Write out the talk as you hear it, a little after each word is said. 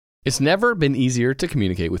It's never been easier to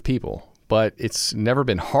communicate with people, but it's never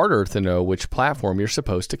been harder to know which platform you're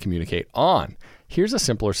supposed to communicate on. Here's a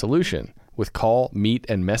simpler solution. With call, meet,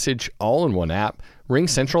 and message all in one app,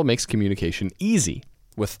 RingCentral makes communication easy.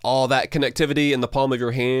 With all that connectivity in the palm of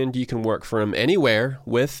your hand, you can work from anywhere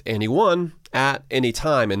with anyone at any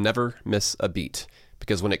time and never miss a beat.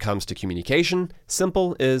 Because when it comes to communication,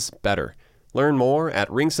 simple is better. Learn more at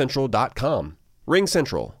ringcentral.com.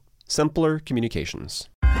 RingCentral. Simpler communications.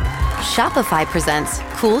 Shopify presents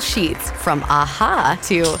cool sheets from AHA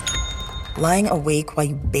to lying awake while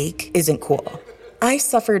you bake isn't cool. I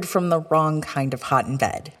suffered from the wrong kind of hot in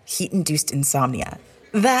bed, heat-induced insomnia.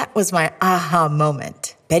 That was my aha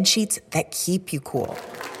moment. Bed sheets that keep you cool.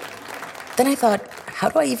 Then I thought, how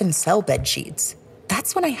do I even sell bed sheets?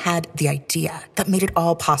 That's when I had the idea that made it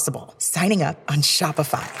all possible, signing up on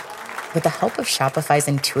Shopify. With the help of Shopify's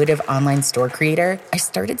intuitive online store creator, I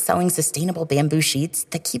started selling sustainable bamboo sheets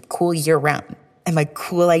that keep cool year-round. And my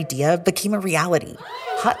cool idea became a reality.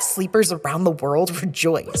 Hot sleepers around the world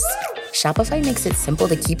rejoice. Shopify makes it simple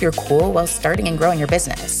to keep your cool while starting and growing your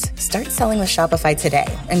business. Start selling with Shopify today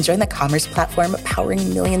and join the commerce platform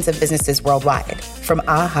powering millions of businesses worldwide. From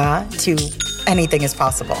AHA to anything is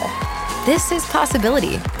possible. This is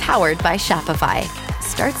Possibility, powered by Shopify.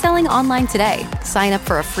 Start selling online today. Sign up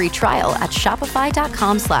for a free trial at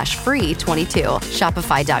shopify.com/free22.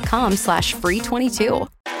 Shopify.com/free22.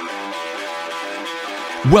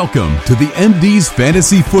 Welcome to the MD's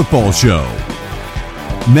Fantasy Football Show.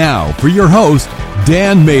 Now for your host,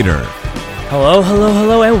 Dan Mater.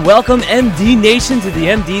 Hello, and welcome MD Nation to the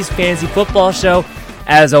MD's Fantasy Football Show.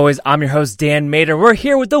 As always, I'm your host, Dan Mater. We're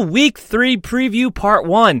here with the Week 3 preview, Part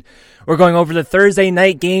 1. We're going over the Thursday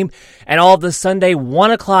night game and all of the Sunday 1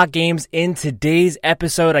 o'clock games in today's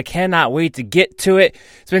episode. I cannot wait to get to it.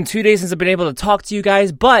 It's been 2 days since I've been able to talk to you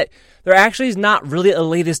guys, but there actually is not really a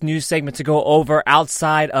latest news segment to go over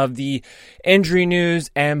outside of the injury news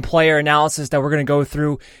and player analysis that we're going to go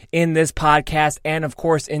through in this podcast and, of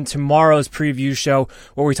course, in tomorrow's preview show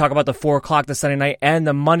where we talk about the 4 o'clock, the Sunday night, and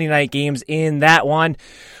the Monday night games in that one.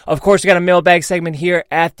 Of course, we got a mailbag segment here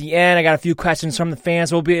at the end. I got a few questions from the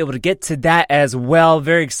fans. We'll be able to get to that as well.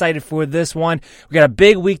 Very excited for this one. We got a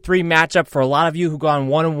big Week 3 matchup for a lot of you who gone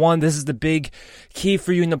 1-1. This is the big key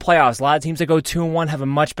for you in the playoffs. A lot of teams that go 2-1 have a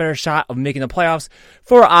much better shot of making the playoffs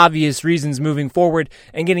for obvious reasons moving forward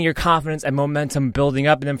and getting your confidence and momentum building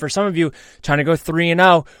up. And then for some of you trying to go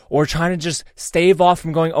 3-0 or trying to just stave off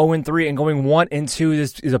from going 0-3 and going 1-2,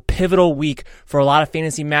 this is a pivotal week for a lot of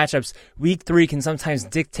fantasy matchups. Week 3 can sometimes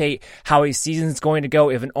dictate how a season is going to go,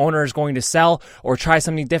 if an owner is going to sell or try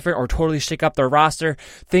something different or totally shake up their roster.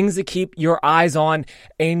 Things to keep your eyes on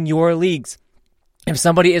in your leagues. If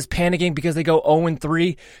somebody is panicking because they go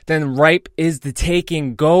 0-3, then ripe is the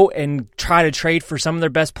taking. Go and try to trade for some of their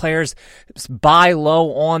best players. Buy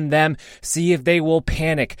low on them. See if they will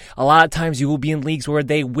panic. A lot of times you will be in leagues where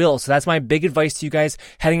they will. So that's my big advice to you guys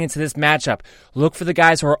heading into this matchup. Look for the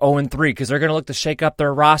guys who are 0-3 because they're going to look to shake up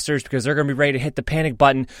their rosters because they're going to be ready to hit the panic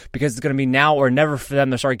button because it's going to be now or never for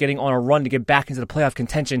them to start getting on a run to get back into the playoff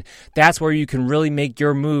contention. That's where you can really make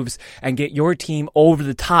your moves and get your team over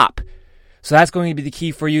the top. So that's going to be the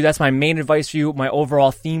key for you. That's my main advice for you, my overall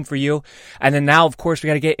theme for you. And then now, of course, we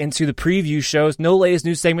got to get into the preview shows. No latest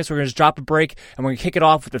news segments. We're going to just drop a break, and we're going to kick it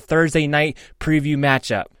off with the Thursday night preview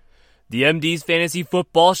matchup. The MD's Fantasy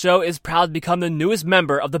Football Show is proud to become the newest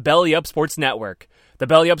member of the Belly Up Sports Network. The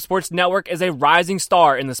Belly Up Sports Network is a rising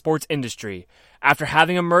star in the sports industry. After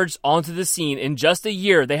having emerged onto the scene in just a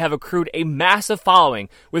year, they have accrued a massive following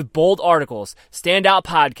with bold articles, standout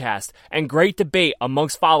podcasts, and great debate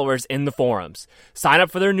amongst followers in the forums. Sign up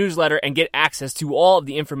for their newsletter and get access to all of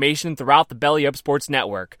the information throughout the Belly Up Sports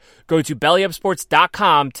Network. Go to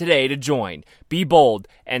bellyupsports.com today to join. Be bold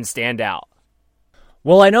and stand out.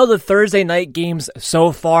 Well, I know the Thursday night games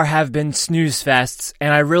so far have been snooze fests,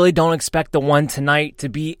 and I really don't expect the one tonight to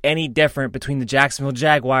be any different between the Jacksonville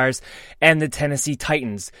Jaguars and the Tennessee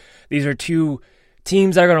Titans. These are two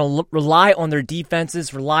teams that are going to rely on their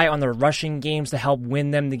defenses, rely on their rushing games to help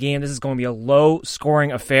win them the game. This is going to be a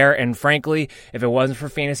low-scoring affair, and frankly, if it wasn't for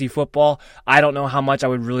fantasy football, I don't know how much I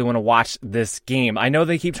would really want to watch this game. I know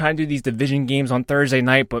they keep trying to do these division games on Thursday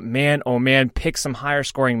night, but man, oh man, pick some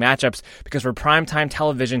higher-scoring matchups, because for primetime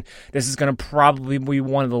television, this is going to probably be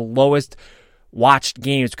one of the lowest watched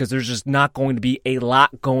games because there's just not going to be a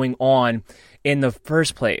lot going on in the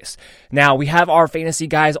first place. Now, we have our fantasy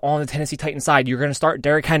guys on the Tennessee Titans side. You're going to start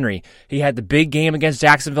Derrick Henry. He had the big game against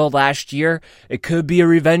Jacksonville last year. It could be a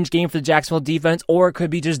revenge game for the Jacksonville defense, or it could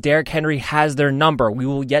be just Derrick Henry has their number. We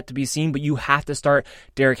will yet to be seen, but you have to start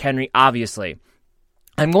Derrick Henry, obviously.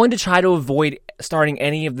 I'm going to try to avoid starting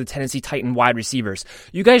any of the Tennessee Titan wide receivers.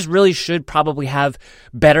 You guys really should probably have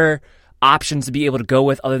better options to be able to go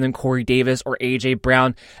with other than Corey Davis or A.J.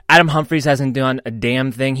 Brown. Adam Humphries hasn't done a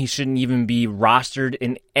damn thing. He shouldn't even be rostered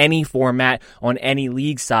in any format on any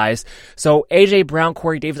league size. So A.J. Brown,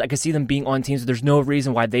 Corey Davis, I could see them being on teams. There's no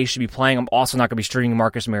reason why they should be playing. I'm also not going to be streaming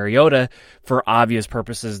Marcus Mariota for obvious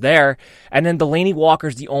purposes there. And then Delanie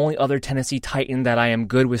Walker's the only other Tennessee Titan that I am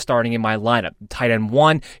good with starting in my lineup. Tight end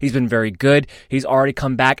 1, he's been very good. He's already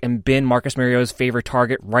come back and been Marcus Mariota's favorite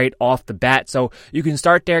target right off the bat. So you can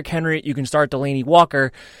start Derrick Henry, you can start Delanie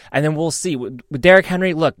Walker, and then we'll see. With Derrick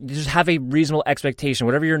Henry, look, you just have a reasonable expectation.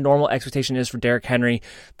 Whatever your normal expectation is for Derrick Henry,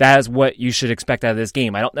 that is what you should expect out of this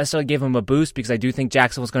game. I don't necessarily give him a boost because I do think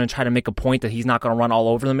Jacksonville's going to try to make a point that he's not going to run all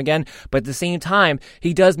over them again, but at the same time,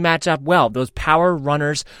 he does match up well. Those power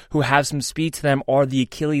runners who have some speed to them are the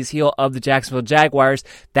Achilles heel of the Jacksonville Jaguars.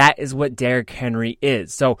 That is what Derrick Henry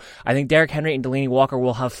is. So I think Derrick Henry and Delanie Walker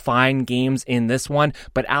will have fine games in this one,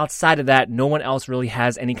 but outside of that, no one else really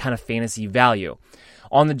has any kind of fantasy value.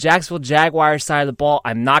 On the Jacksonville Jaguars side of the ball,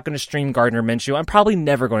 I'm not going to stream Gardner Minshew. I'm probably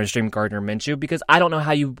never going to stream Gardner Minshew because I don't know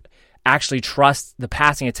how you actually trust the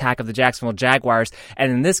passing attack of the Jacksonville Jaguars.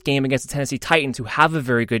 And in this game against the Tennessee Titans, who have a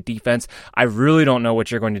very good defense, I really don't know what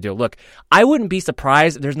you're going to do. Look, I wouldn't be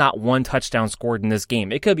surprised if there's not one touchdown scored in this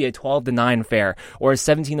game. It could be a 12-9 affair or a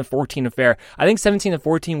 17-14 affair. I think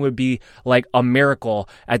 17-14 would be like a miracle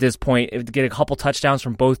at this point. If to get a couple touchdowns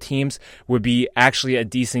from both teams would be actually a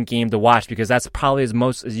decent game to watch because that's probably as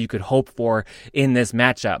most as you could hope for in this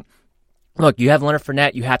matchup. Look, you have Leonard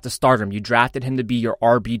Fournette, you have to start him. You drafted him to be your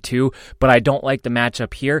RB2, but I don't like the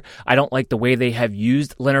matchup here. I don't like the way they have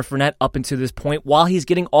used Leonard Fournette up until this point while he's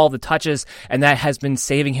getting all the touches, and that has been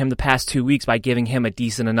saving him the past 2 weeks by giving him a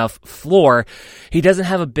decent enough floor. He doesn't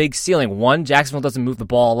have a big ceiling. 1, Jacksonville doesn't move the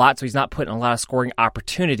ball a lot, so he's not putting a lot of scoring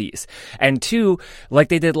opportunities. And 2, like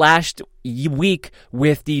they did last week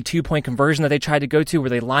with the 2-point conversion that they tried to go to where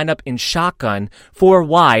they line up in shotgun 4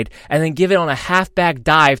 wide and then give it on a halfback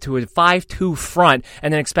dive to a 5-2 front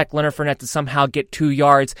and then expect Leonard Fournette to somehow get 2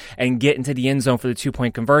 yards and get into the end zone for the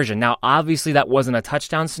 2-point conversion. Now, obviously that wasn't a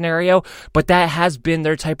touchdown scenario, but that has been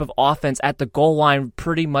their type of offense at the goal line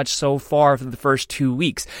pretty much so far for the first 2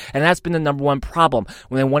 weeks. And that's been the number one problem.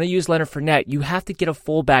 When they want to use Leonard Fournette, you have to get a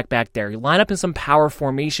fullback back there. You line up in some power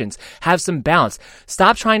formations, have some balance.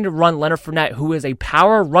 Stop trying to run Leonard Fournette, who is a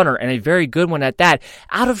power runner and a very good one at that,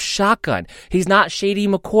 out of shotgun. He's not Shady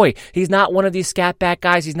McCoy. He's not one of these scat back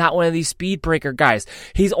guys. He's not one of these speed breaker guys.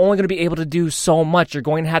 He's only going to be able to do so much. You're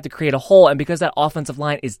going to have to create a hole, and because that offensive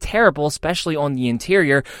line is terrible, especially on the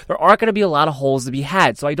interior, there aren't going to be a lot of holes to be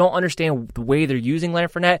had. So I don't understand the way they're using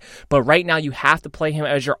Leonard Fournette, but right now you have to play him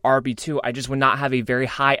as your RB2. I just would not have a very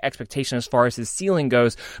high expectation as far as his ceiling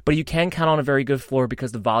goes, but you can count on a very good floor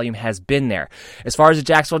because the volume has been there. As far as the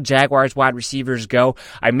Jacksonville Jaguars wide receivers go,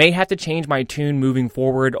 I may have to change my tune moving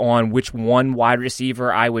forward on which one wide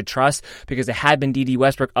receiver I would trust because it had been D.D.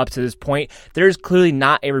 Westbrook up to this point. There's clearly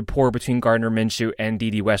not a rapport between Gardner Minshew and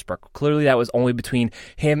D.D. Westbrook. Clearly that was only between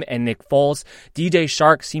him and Nick Foles. DJ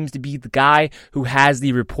Chark seems to be the guy who has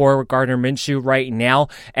the rapport with Gardner Minshew right now,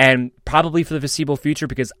 and probably for the foreseeable future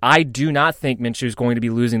because I do not think Minshew is going to be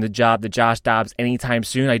losing the job to Josh Dobbs anytime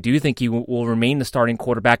soon. I do think he will remain the starting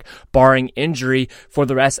quarterback barring injury for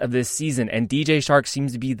the rest of this season, and DJ Chark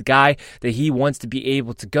seems to be the guy that he wants to be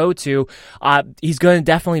able to go to. He's going to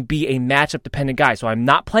definitely be a matchup dependent guy, so I'm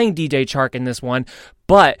not playing DJ Chark in this one,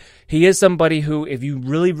 but he is somebody who, if you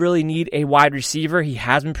really, really need a wide receiver, he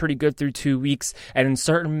has been pretty good through 2 weeks. And in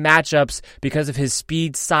certain matchups, because of his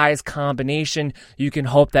speed-size combination, you can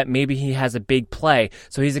hope that maybe he has a big play.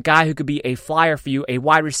 So he's a guy who could be a flyer for you, a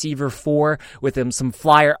wide receiver 4 with him some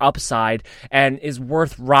flyer upside, and is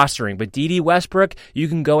worth rostering. But D.D. Westbrook, you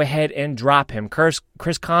can go ahead and drop him. Chris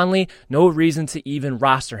Conley, no reason to even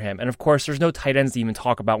roster him. And of course, there's no tight ends to even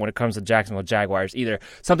talk about when it comes to Jacksonville Jaguars either.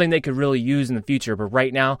 Something they could really use in the future, but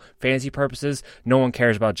right now, fantasy purposes, no one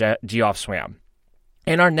cares about Geoff Swam.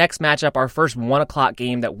 In our next matchup, our first 1 o'clock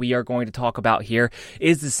game that we are going to talk about here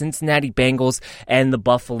is the Cincinnati Bengals and the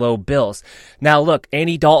Buffalo Bills. Now look,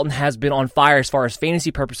 Andy Dalton has been on fire as far as fantasy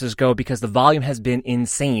purposes go because the volume has been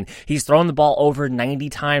insane. He's thrown the ball over 90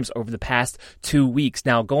 times over the past 2 weeks.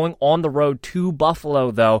 Now going on the road to Buffalo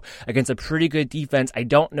though, against a pretty good defense, I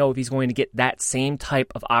don't know if he's going to get that same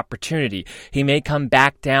type of opportunity. He may come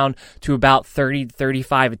back down to about 30 to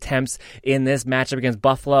 35 attempts in this matchup against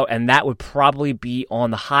Buffalo, and that would probably be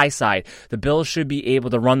on the high side. The Bills should be able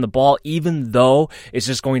to run the ball, even though it's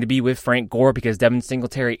just going to be with Frank Gore because Devin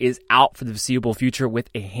Singletary is out for the foreseeable future with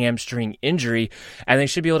a hamstring injury, and they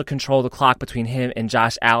should be able to control the clock between him and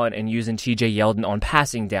Josh Allen and using TJ Yeldon on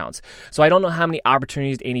passing downs. So I don't know how many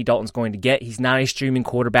opportunities Andy Dalton's going to get. He's not a streaming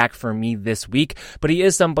quarterback for me this week, but he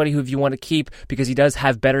is somebody who, if you want to keep because he does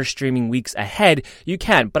have better streaming weeks ahead, you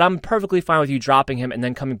can. But I'm perfectly fine with you dropping him and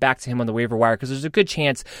then coming back to him on the waiver wire because there's a good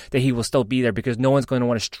chance that he will still be there because no one's going to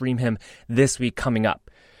want to stream him this week coming up.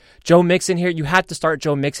 Joe Mixon here, you had to start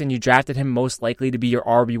Joe Mixon. You drafted him most likely to be your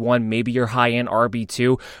RB1, maybe your high-end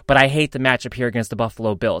RB2, but I hate the matchup here against the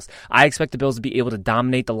Buffalo Bills. I expect the Bills to be able to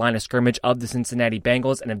dominate the line of scrimmage of the Cincinnati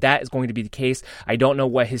Bengals, and if that is going to be the case, I don't know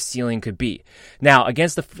what his ceiling could be. Now,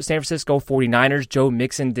 against the San Francisco 49ers, Joe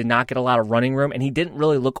Mixon did not get a lot of running room, and he didn't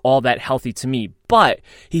really look all that healthy to me. But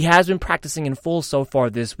he has been practicing in full so far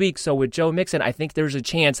this week. So with Joe Mixon, I think there's a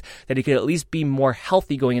chance that he could at least be more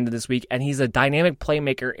healthy going into this week. And he's a dynamic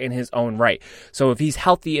playmaker in his own right. So if he's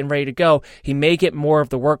healthy and ready to go, he may get more of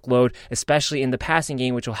the workload, especially in the passing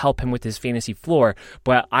game, which will help him with his fantasy floor.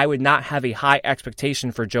 But I would not have a high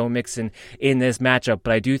expectation for Joe Mixon in this matchup.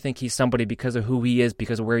 But I do think he's somebody because of who he is,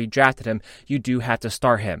 because of where you drafted him, you do have to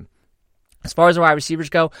start him. As far as the wide receivers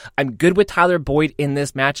go, I'm good with Tyler Boyd in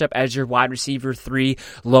this matchup as your wide receiver 3,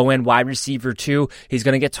 low-end wide receiver 2. He's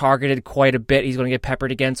going to get targeted quite a bit. He's going to get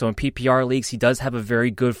peppered again. So in PPR leagues, he does have a very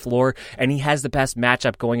good floor, and he has the best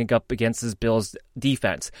matchup going up against his Bills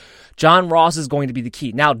defense. John Ross is going to be the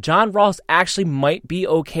key. Now, John Ross actually might be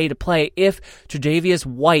okay to play if Tre'Davious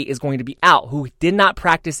White is going to be out, who did not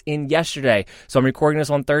practice in yesterday. So I'm recording this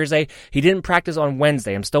on Thursday. He didn't practice on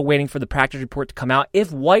Wednesday. I'm still waiting for the practice report to come out.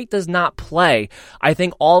 If White does not play, I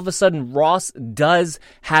think all of a sudden Ross does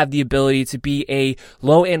have the ability to be a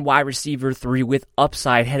low-end wide receiver 3 with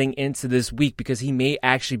upside heading into this week because he may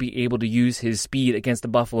actually be able to use his speed against the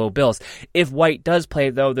Buffalo Bills. If White does play,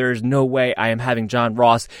 though, there's no way I am having John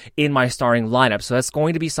Ross in my starting lineup. So that's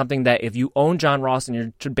going to be something that if you own John Ross and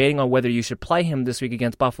you're debating on whether you should play him this week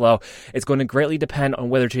against Buffalo, it's going to greatly depend on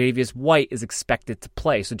whether Tre'Davious White is expected to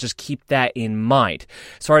play. So just keep that in mind.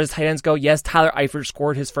 As far as tight ends go, yes, Tyler Eifert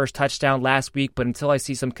scored his first touchdown last week, but until I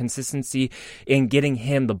see some consistency in getting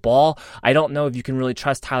him the ball, I don't know if you can really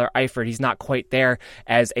trust Tyler Eifert. He's not quite there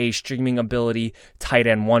as a streaming ability tight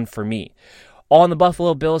end 1 for me. On the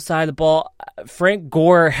Buffalo Bills side of the ball, Frank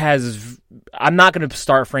Gore I'm not going to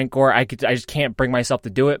start Frank Gore. I just can't bring myself to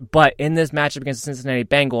do it. But in this matchup against the Cincinnati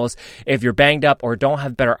Bengals, if you're banged up or don't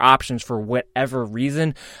have better options for whatever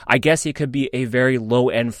reason, I guess he could be a very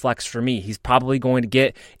low-end flex for me. He's probably going to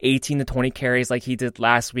get 18 to 20 carries like he did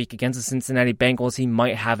last week against the Cincinnati Bengals. He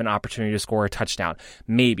might have an opportunity to score a touchdown.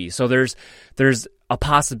 Maybe. So there's a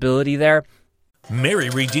possibility there. Mary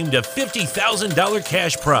redeemed a $50,000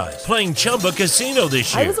 cash prize playing Chumba Casino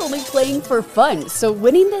this year. I was only playing for fun, so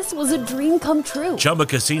winning this was a dream come true. Chumba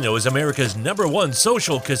Casino is America's #1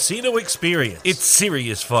 social casino experience. It's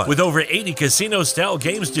serious fun. With over 80 casino-style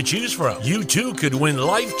games to choose from, you too could win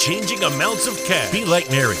life-changing amounts of cash. Be like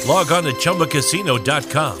Mary. Log on to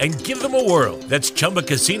ChumbaCasino.com and give them a whirl. That's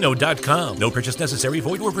ChumbaCasino.com. No purchase necessary.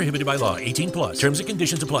 Void where prohibited by law. 18+. Terms and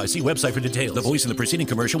conditions apply. See website for details. The voice in the preceding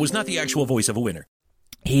commercial was not the actual voice of a winner.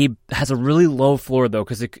 He has a really low floor, though,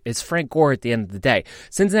 because it's Frank Gore at the end of the day.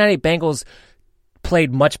 Cincinnati Bengals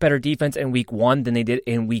played much better defense in week 1 than they did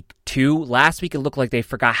in week 2. Last week, it looked like they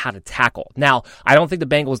forgot how to tackle. Now, I don't think the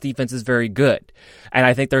Bengals defense is very good, and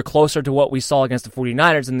I think they're closer to what we saw against the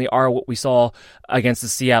 49ers than they are what we saw against the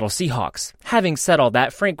Seattle Seahawks. Having said all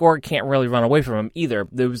that, Frank Gore can't really run away from him either.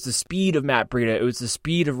 There was the speed of Matt Breida. It was the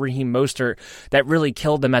speed of Raheem Mostert that really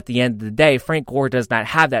killed them at the end of the day. Frank Gore does not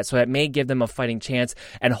have that, so that may give them a fighting chance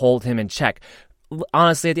and hold him in check.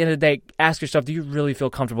 Honestly, at the end of the day, ask yourself, do you really feel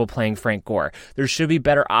comfortable playing Frank Gore? There should be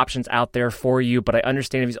better options out there for you, but I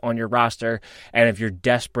understand if he's on your roster and if you're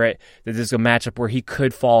desperate that there's a matchup where he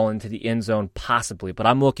could fall into the end zone, possibly, but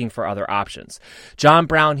I'm looking for other options. John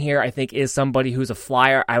Brown here, I think, is somebody who's a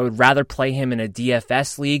flyer. I would rather play him in a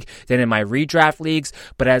DFS league than in my redraft leagues,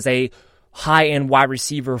 but as a high-end wide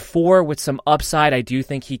receiver 4 with some upside, I do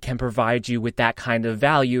think he can provide you with that kind of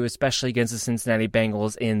value, especially against the Cincinnati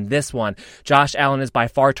Bengals in this one. Josh Allen is by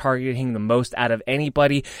far targeting the most out of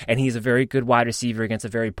anybody, and he's a very good wide receiver against a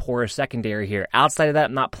very poor secondary here. Outside of that,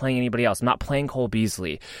 I'm not playing anybody else. I'm not playing Cole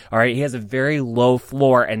Beasley. All right, he has a very low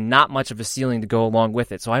floor and not much of a ceiling to go along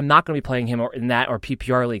with it, so I'm not going to be playing him in that or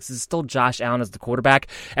PPR leagues. This is still Josh Allen as the quarterback,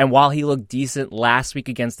 and while he looked decent last week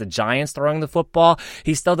against the Giants throwing the football,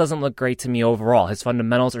 he still doesn't look great to me overall. His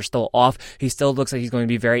fundamentals are still off. He still looks like he's going to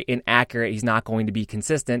be very inaccurate. He's not going to be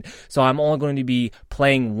consistent. So I'm only going to be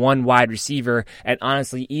playing one wide receiver. And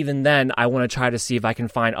honestly, even then, I want to try to see if I can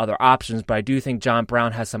find other options. But I do think John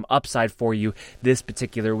Brown has some upside for you this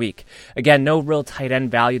particular week. Again, no real tight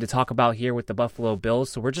end value to talk about here with the Buffalo Bills.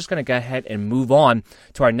 So we're just going to go ahead and move on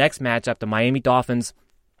to our next matchup, the Miami Dolphins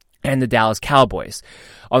and the Dallas Cowboys.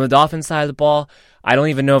 On the Dolphins side of the ball, I don't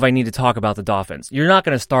even know if I need to talk about the Dolphins. You're not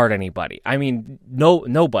going to start anybody. I mean,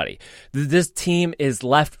 nobody. This team is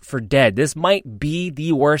left for dead. This might be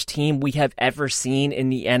the worst team we have ever seen in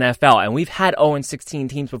the NFL. And we've had 0-16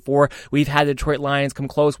 teams before. We've had the Detroit Lions come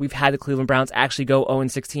close. We've had the Cleveland Browns actually go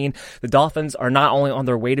 0-16. The Dolphins are not only on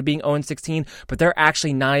their way to being 0-16, but they're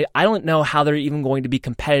actually not. I don't know how they're even going to be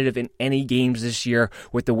competitive in any games this year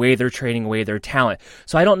with the way they're trading away their talent.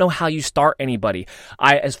 So I don't know how you start anybody.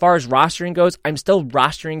 As far as rostering goes, I'm still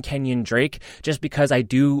rostering Kenyon Drake just because I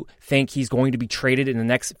do think he's going to be traded in the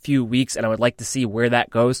next few weeks, and I would like to see where that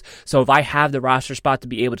goes. So if I have the roster spot to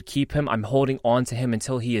be able to keep him, I'm holding on to him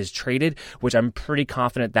until he is traded, which I'm pretty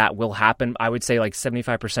confident that will happen. I would say like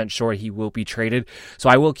 75% sure he will be traded. So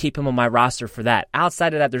I will keep him on my roster for that.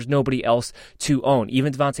 Outside of that, there's nobody else to own.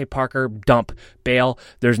 Even Devontae Parker, dump, bail.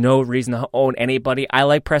 There's no reason to own anybody. I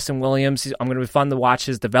like Preston Williams. I'm going to be fun to watch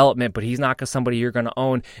his development, but he's not somebody you're going to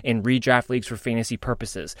own in redraft leagues for fantasy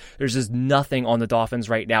purposes. There's just nothing on the Dolphins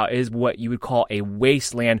right now. It is what you would call a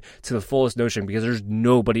wasteland to the fullest notion because there's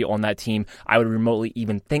nobody on that team I would remotely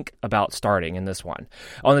even think about starting in this one.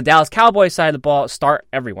 On the Dallas Cowboys side of the ball, start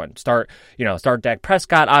everyone. Start Dak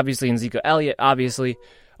Prescott, obviously, and Ezekiel Elliott, obviously.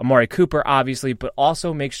 Amari Cooper, obviously, but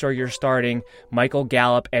also make sure you're starting Michael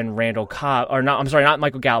Gallup and Randall Cobb, not Michael Gallup,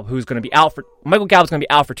 Michael Gallup's going to be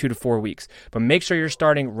out for 2 to 4 weeks, but make sure you're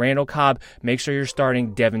starting Randall Cobb, make sure you're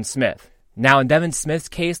starting Devin Smith. Now, in Devin Smith's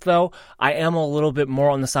case, though, I am a little bit more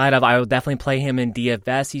on the side of I will definitely play him in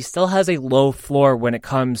DFS. He still has a low floor when it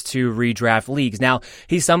comes to redraft leagues. Now,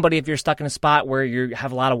 he's somebody, if you're stuck in a spot where you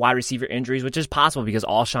have a lot of wide receiver injuries, which is possible because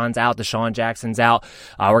Alshon's out, Deshaun Jackson's out.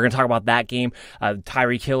 We're going to talk about that game.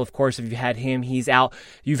 Tyreek Hill, of course, if you had him, he's out.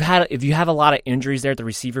 If you have a lot of injuries there at the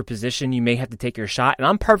receiver position, you may have to take your shot, and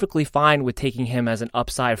I'm perfectly fine with taking him as an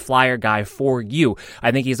upside flyer guy for you.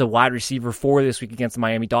 I think he's a wide receiver for this week against the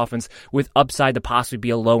Miami Dolphins with upside to possibly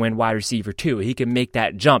be a low-end wide receiver too. He can make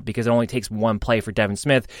that jump because it only takes one play for Devin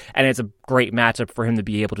Smith, and it's a great matchup for him to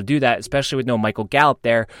be able to do that, especially with no Michael Gallup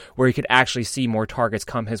there, where he could actually see more targets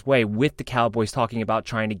come his way with the Cowboys talking about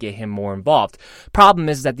trying to get him more involved. Problem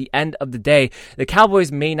is at the end of the day, the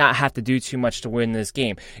Cowboys may not have to do too much to win this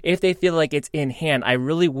game. If they feel like it's in hand, I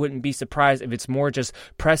really wouldn't be surprised if it's more just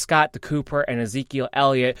Prescott, the Cooper, and Ezekiel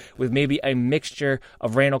Elliott with maybe a mixture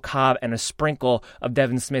of Randall Cobb and a sprinkle of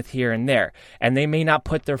Devin Smith here and there. And they may not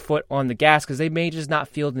put their foot on the gas because they may just not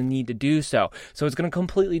feel the need to do so. So it's going to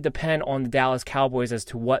completely depend on the Dallas Cowboys as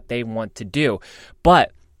to what they want to do.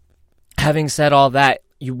 But having said all that,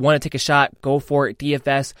 you want to take a shot, go for it.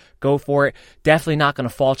 DFS, go for it. Definitely not going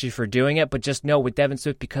to fault you for doing it, but just know with Devin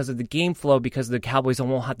Smith, because of the game flow, because the Cowboys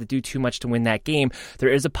won't have to do too much to win that game,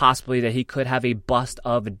 there is a possibility that he could have a bust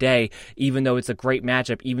of a day, even though it's a great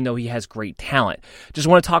matchup, even though he has great talent. Just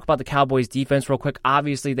want to talk about the Cowboys defense real quick.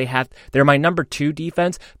 Obviously, they're my number 2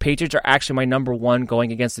 defense. Patriots are actually my number 1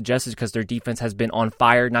 going against the Jets because their defense has been on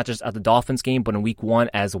fire, not just at the Dolphins game, but in week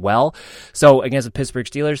 1 as well. So against the Pittsburgh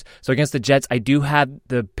Steelers. So against the Jets, I do have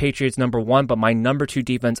the Patriots number 1, but my number 2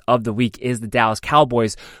 defense of the week is the Dallas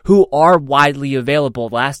Cowboys, who are widely available.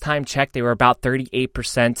 Last time checked, they were about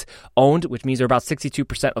 38% owned, which means they're about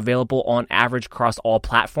 62% available on average across all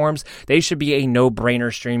platforms. They should be a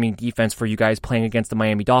no-brainer streaming defense for you guys playing against the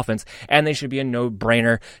Miami Dolphins, and they should be a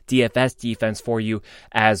no-brainer DFS defense for you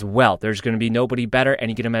as well. There's going to be nobody better,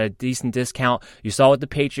 and you get them at a decent discount. You saw what the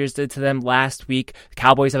Patriots did to them last week. The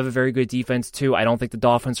Cowboys have a very good defense too. I don't think the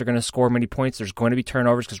Dolphins are going to score many points. There's going to be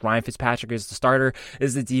turnovers because Ryan Fitzpatrick is the starter,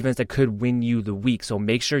 is the defense that could win you the week. So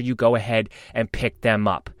make sure you go ahead and pick them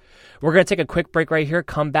up. We're going to take a quick break right here.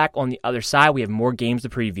 Come back on the other side. We have more games to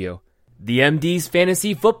preview. The MD's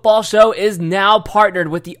Fantasy Football Show is now partnered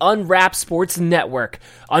with the Unwrapped Sports Network.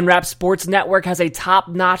 Unwrapped Sports Network has a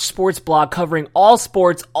top-notch sports blog covering all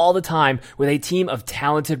sports all the time with a team of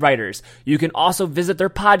talented writers. You can also visit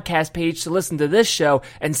their podcast page to listen to this show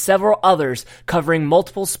and several others covering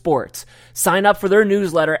multiple sports. Sign up for their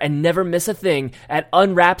newsletter and never miss a thing at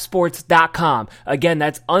unwrappedsports.com. Again,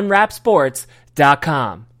 that's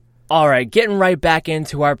unwrappedsports.com. All right, getting right back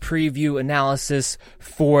into our preview analysis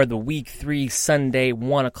for the Week 3 Sunday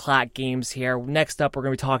 1 o'clock games here. Next up, we're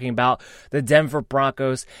going to be talking about the Denver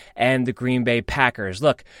Broncos and the Green Bay Packers.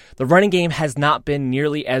 Look, the running game has not been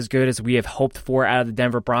nearly as good as we have hoped for out of the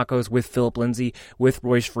Denver Broncos with Phillip Lindsay, with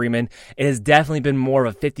Royce Freeman. It has definitely been more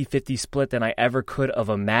of a 50-50 split than I ever could have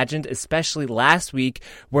imagined, especially last week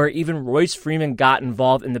where even Royce Freeman got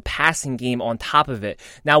involved in the passing game on top of it.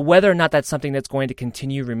 Now, whether or not that's something that's going to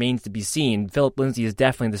continue remains to be seen. Phillip Lindsay is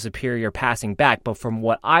definitely the superior passing back, but from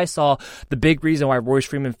what I saw, the big reason why Royce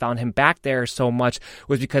Freeman found him back there so much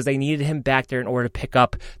was because they needed him back there in order to pick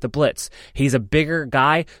up the blitz. He's a bigger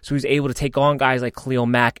guy, so he's able to take on guys like Khalil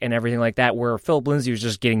Mack and everything like that, where Phillip Lindsay was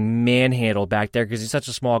just getting manhandled back there because he's such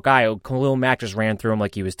a small guy. Khalil Mack just ran through him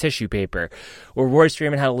like he was tissue paper. Where Royce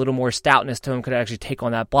Freeman had a little more stoutness to him, could actually take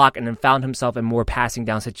on that block, and then found himself in more passing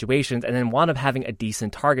down situations, and then wound up having a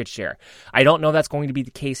decent target share. I don't know if that's going to be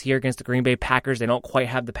the case here against the Green Bay Packers. They don't quite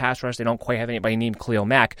have the pass rush. They don't quite have anybody named Khalil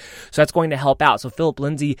Mack. So that's going to help out. So Phillip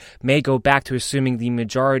Lindsay may go back to assuming the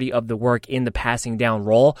majority of the work in the passing down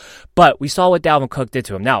role. But we saw what Dalvin Cook did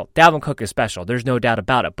to him. Now, Dalvin Cook is special. There's no doubt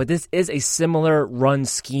about it. But this is a similar run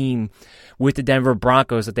scheme with the Denver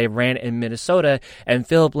Broncos that they ran in Minnesota, and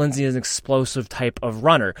Phillip Lindsay is an explosive type of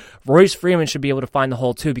runner. Royce Freeman should be able to find the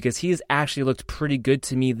hole too, because he's actually looked pretty good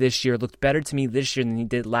to me this year, looked better to me this year than he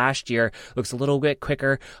did last year, looks a little bit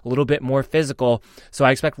quicker, a little bit more physical. So I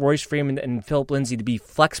expect Royce Freeman and Phillip Lindsay to be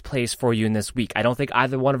flex plays for you in this week. I don't think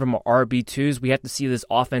either one of them are RB2s. We have to see this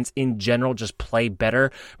offense in general just play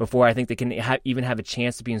better before I think they can even have a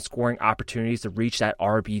chance to be in scoring opportunities to reach that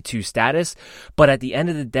RB2 status. But at the end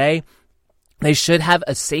of the day, they should have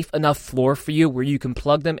a safe enough floor for you where you can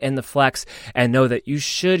plug them in the flex and know that you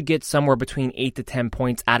should get somewhere between 8 to 10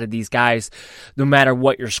 points out of these guys, no matter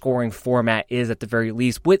what your scoring format is at the very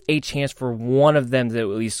least, with a chance for one of them to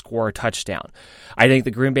at least score a touchdown. I think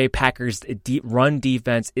the Green Bay Packers' run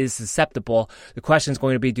defense is susceptible. The question is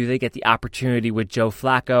going to be, do they get the opportunity with Joe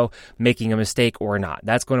Flacco making a mistake or not?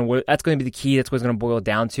 That's going to be the key. That's what it's going to boil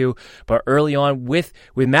down to. But early on, with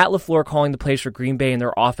Matt LaFleur calling the plays for Green Bay and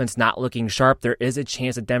their offense not looking sharp, there is a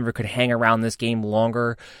chance that Denver could hang around this game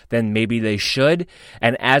longer than maybe they should,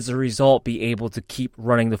 and as a result be able to keep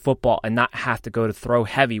running the football and not have to go to throw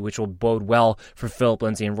heavy, which will bode well for Phillip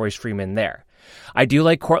Lindsay and Royce Freeman there. I do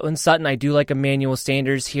like Courtland Sutton. I do like Emmanuel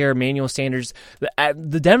Sanders here. Emmanuel Sanders,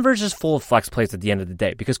 the Denver's just full of flex plays at the end of the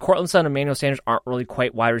day because Courtland Sutton and Emmanuel Sanders aren't really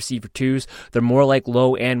quite wide receiver 2s. They're more like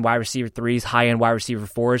low-end wide receiver 3s, high-end wide receiver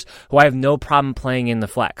 4s, who I have no problem playing in the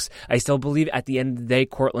flex. I still believe at the end of the day,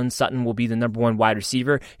 Courtland Sutton will be the number one wide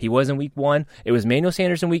receiver. He was in week 1. It was Emmanuel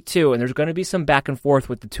Sanders in week 2, and there's going to be some back and forth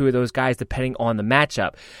with the two of those guys depending on the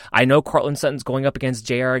matchup. I know Courtland Sutton's going up against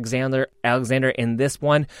J.R. Alexander in this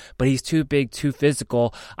one, but he's too big, too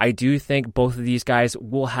physical. I do think both of these guys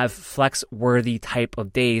will have flex-worthy type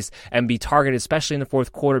of days and be targeted, especially in the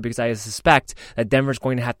fourth quarter, because I suspect that Denver's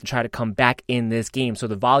going to have to try to come back in this game. So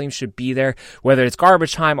the volume should be there, whether it's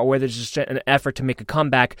garbage time or whether it's just an effort to make a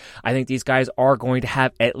comeback. I think these guys are going to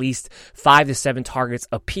have at least 5 to 7 targets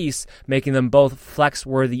apiece, making them both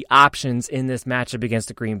flex-worthy options in this matchup against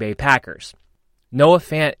the Green Bay Packers. Noah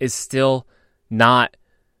Fant is still not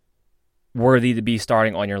worthy to be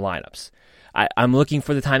starting on your lineups. I'm looking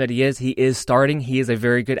for the time that he is starting. He is a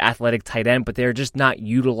very good athletic tight end, but they're just not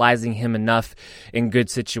utilizing him enough in good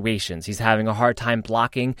situations. He's having a hard time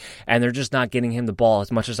blocking, and they're just not getting him the ball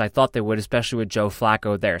as much as I thought they would, especially with Joe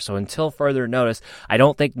Flacco there. So until further notice, I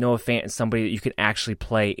don't think Noah Fant is somebody that you can actually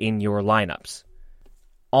play in your lineups.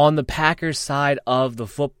 On the Packers side of the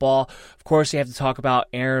football, of course, you have to talk about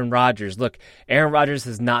Aaron Rodgers. Look, Aaron Rodgers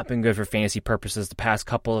has not been good for fantasy purposes the past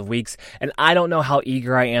couple of weeks, and I don't know how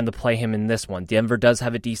eager I am to play him in this one. Denver does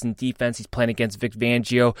have a decent defense. He's playing against Vic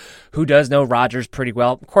Fangio, who does know Rodgers pretty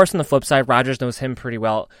well. Of course, on the flip side, Rodgers knows him pretty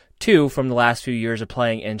well too from the last few years of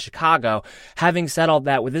playing in Chicago. Having said all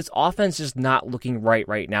that, with this offense just not looking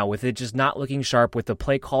right now, with it just not looking sharp, with the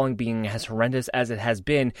play calling being as horrendous as it has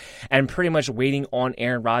been, and pretty much waiting on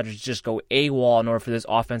Aaron Rodgers to just go AWOL in order for this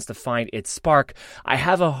offense to find its spark, I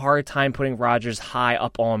have a hard time putting Rodgers high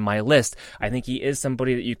up on my list. I think he is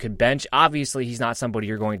somebody that you could bench. Obviously, he's not somebody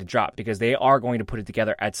you're going to drop because they are going to put it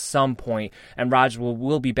together at some point, and Rodgers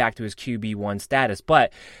will be back to his QB1 status.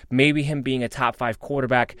 But maybe him being a top 5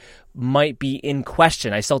 quarterback might be in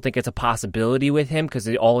question. I still think it's a possibility with him because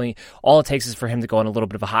all it takes is for him to go on a little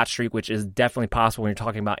bit of a hot streak, which is definitely possible when you're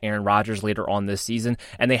talking about Aaron Rodgers later on this season.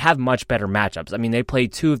 And they have much better matchups. I mean, they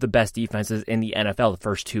played two of the best defenses in the NFL the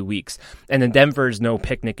first 2 weeks. And then Denver is no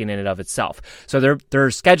picnic in and of itself. So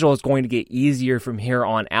their schedule is going to get easier from here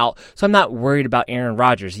on out. So I'm not worried about Aaron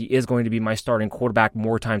Rodgers. He is going to be my starting quarterback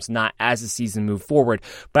more times than not as the season moves forward.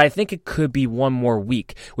 But I think it could be one more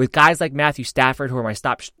week with guys like Matthew Stafford, who are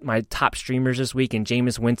my top streamers this week, and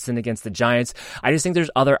Jameis Winston against the Giants. I just think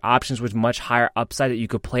there's other options with much higher upside that you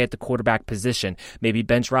could play at the quarterback position. Maybe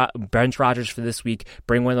bench Rodgers for this week,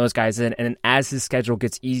 bring one of those guys in, and then as his schedule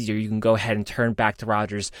gets easier, you can go ahead and turn back to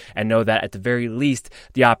Rodgers and know that at the very least,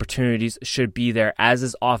 the opportunities should be there as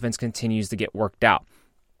his offense continues to get worked out.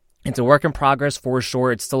 It's a work in progress for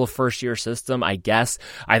sure. It's still a first-year system, I guess.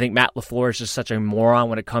 I think Matt LaFleur is just such a moron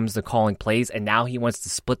when it comes to calling plays, and now he wants to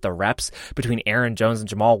split the reps between Aaron Jones and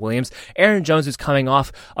Jamal Williams. Aaron Jones is coming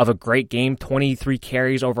off of a great game, 23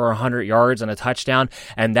 carries, over 100 yards and a touchdown,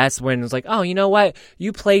 and that's when it's like, oh, you know what?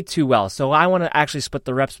 You played too well, so I want to actually split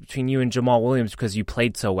the reps between you and Jamal Williams because you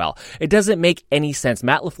played so well. It doesn't make any sense.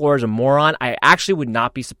 Matt LaFleur is a moron. I actually would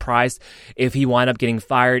not be surprised if he wound up getting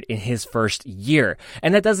fired in his first year,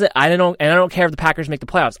 and that doesn't. I don't care if the Packers make the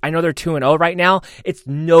playoffs. I know they're 2-0 right now. It's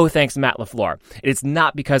no thanks to Matt LaFleur. It's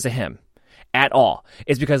not because of him at all.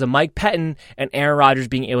 It's because of Mike Pettin and Aaron Rodgers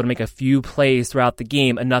being able to make a few plays throughout the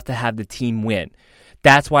game enough to have the team win.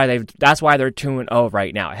 That's why they're 2-0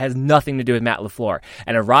 right now. It has nothing to do with Matt LaFleur.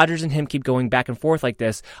 And if Rodgers and him keep going back and forth like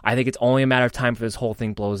this, I think it's only a matter of time for this whole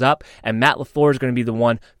thing blows up. And Matt LaFleur is going to be the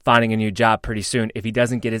one finding a new job pretty soon if he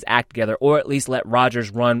doesn't get his act together, or at least let Rodgers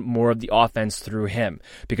run more of the offense through him.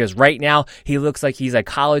 Because right now, he looks like he's a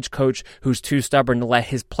college coach who's too stubborn to let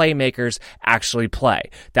his playmakers actually play.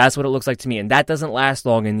 That's what it looks like to me. And that doesn't last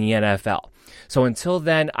long in the NFL. So until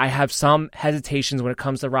then, I have some hesitations when it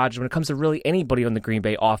comes to Rodgers, when it comes to really anybody on the Green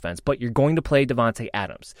Bay offense. But you're going to play Davante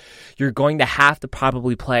Adams. You're going to have to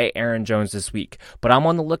probably play Aaron Jones this week. But I'm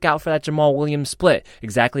on the lookout for that Jamal Williams split.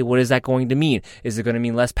 Exactly what is that going to mean? Is it going to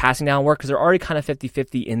mean less passing down work? Because they're already kind of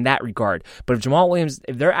 50-50 in that regard. But if Jamal Williams,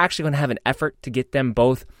 if they're actually going to have an effort to get them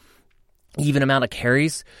both even amount of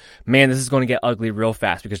carries, man, this is going to get ugly real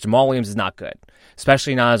fast because Jamal Williams is not good,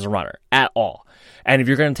 especially not as a runner at all. And if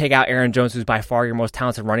you're going to take out Aaron Jones, who's by far your most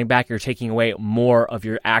talented running back, you're taking away more of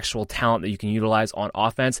your actual talent that you can utilize on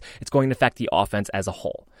offense. It's going to affect the offense as a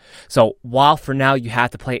whole. So while for now you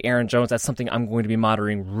have to play Aaron Jones, that's something I'm going to be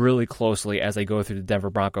monitoring really closely as I go through the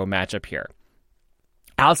Denver Bronco matchup here.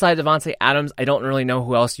 Outside Davante Adams, I don't really know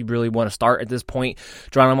who else you really want to start at this point.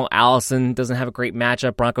 Geronimo Allison doesn't have a great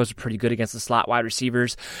matchup. Broncos are pretty good against the slot wide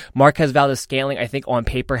receivers. Marquez Valdes-Scantling, I think on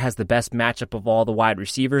paper, has the best matchup of all the wide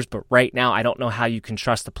receivers, but right now I don't know how you can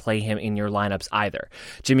trust to play him in your lineups either.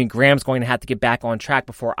 Jimmy Graham's going to have to get back on track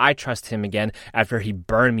before I trust him again after he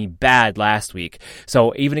burned me bad last week.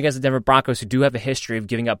 So even against the Denver Broncos, who do have a history of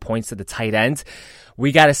giving up points to the tight end,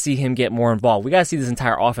 we got to see him get more involved. We got to see this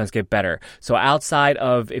entire offense get better. So outside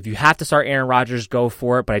of, if you have to start Aaron Rodgers, go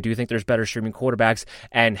for it. But I do think there's better streaming quarterbacks,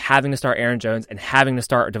 and having to start Aaron Jones and having to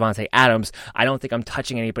start Davante Adams, I don't think I'm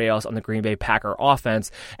touching anybody else on the Green Bay Packer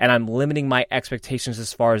offense. And I'm limiting my expectations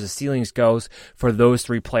as far as the ceilings goes for those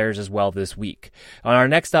three players as well this week. On our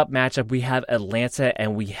next up matchup, we have Atlanta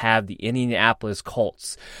and we have the Indianapolis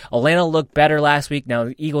Colts. Atlanta looked better last week. Now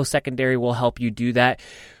the Eagles secondary will help you do that.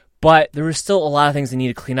 But there is still a lot of things they need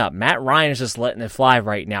to clean up. Matt Ryan is just letting it fly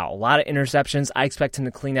right now. A lot of interceptions. I expect him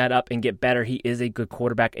to clean that up and get better. He is a good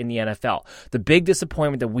quarterback in the NFL. The big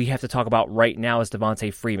disappointment that we have to talk about right now is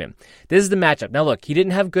Devontae Freeman. This is the matchup. Now look, he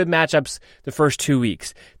didn't have good matchups the first 2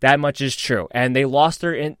 weeks. That much is true. And they lost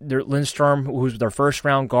their Lindstrom, who was their first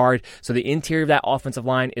round guard. So the interior of that offensive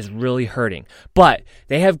line is really hurting. But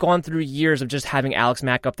they have gone through years of just having Alex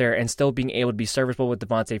Mack up there and still being able to be serviceable with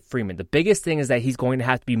Devontae Freeman. The biggest thing is that he's going to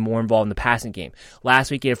have to be more involved in the passing game.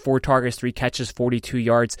 Last week he had 4 targets, 3 catches, 42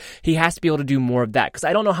 yards. He has to be able to do more of that because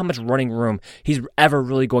I don't know how much running room he's ever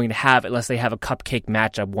really going to have unless they have a cupcake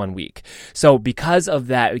matchup one week. So because of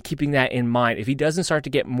that, keeping that in mind, if he doesn't start to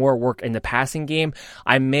get more work in the passing game,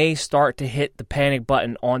 I may start to hit the panic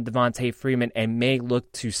button on Devontae Freeman and may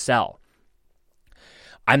look to sell.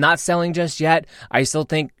 I'm not selling just yet. I still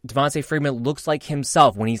think Devontae Freeman looks like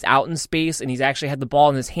himself. When he's out in space and he's actually had the ball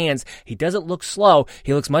in his hands, he doesn't look slow.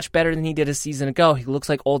 He looks much better than he did a season ago. He looks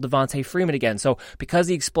like old Devontae Freeman again. So because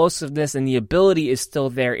the explosiveness and the ability is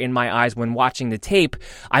still there in my eyes when watching the tape,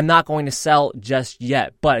 I'm not going to sell just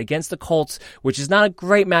yet. But against the Colts, which is not a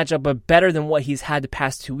great matchup, but better than what he's had the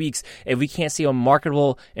past 2 weeks, if we can't see a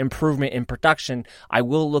marketable improvement in production, I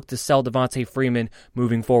will look to sell Devontae Freeman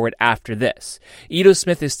moving forward after this. Ito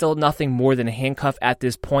Smith Smith is still nothing more than a handcuff at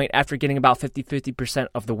this point after getting about 50%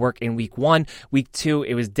 of the work in week 1. Week 2,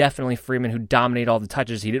 it was definitely Freeman who dominated all the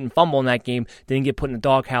touches. He didn't fumble in that game, didn't get put in the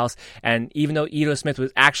doghouse, and even though Ito Smith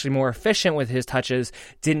was actually more efficient with his touches,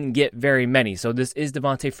 didn't get very many. So this is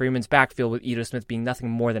Devontae Freeman's backfield with Ito Smith being nothing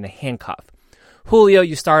more than a handcuff. Julio,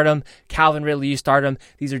 you start him. Calvin Ridley, you start him.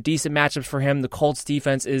 These are decent matchups for him. The Colts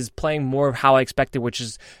defense is playing more of how I expected, which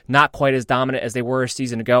is not quite as dominant as they were a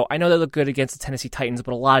season ago. I know they look good against the Tennessee Titans,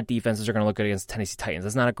 but a lot of defenses are going to look good against the Tennessee Titans.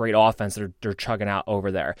 It's not a great offense they're chugging out over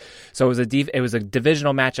there. So it was a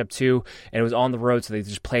divisional matchup too, and it was on the road, so they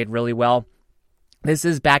just played really well. This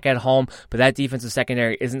is back at home, but that defensive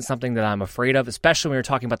secondary isn't something that I'm afraid of, especially when you're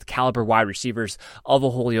talking about the caliber wide receivers of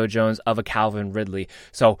a Julio Jones, of a Calvin Ridley.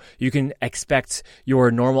 So you can expect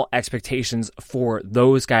your normal expectations for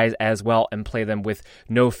those guys as well and play them with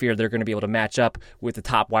no fear. They're going to be able to match up with the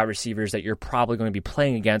top wide receivers that you're probably going to be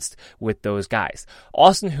playing against with those guys.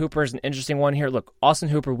 Austin Hooper is an interesting one here. Look, Austin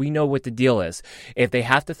Hooper, we know what the deal is. If they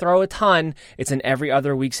have to throw a ton, it's an every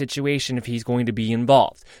other week situation if he's going to be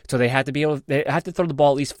involved. So they have to throw the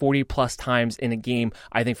ball at least 40 plus times in a game,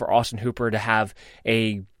 I think, for Austin Hooper to have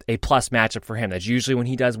a plus matchup for him. That's usually when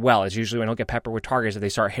he does well. It's usually when he'll get peppered with targets if they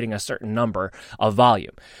start hitting a certain number of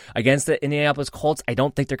volume. Against the Indianapolis Colts, I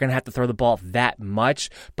don't think they're going to have to throw the ball that much.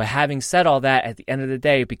 But having said all that, at the end of the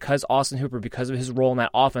day, because Austin Hooper, because of his role in that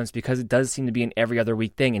offense, because it does seem to be an every other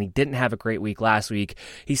week thing, and he didn't have a great week last week,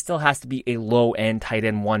 he still has to be a low-end tight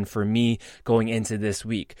end one for me going into this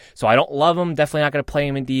week. So I don't love him. Definitely not going to play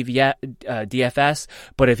him in DFS.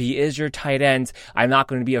 But if he is your tight end, I'm not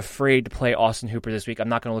going to be afraid to play Austin Hooper this week. I'm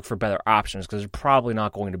not going to look for better options because there's probably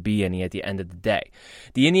not going to be any at the end of the day.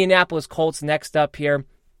 The Indianapolis Colts next up here.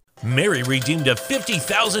 Mary redeemed a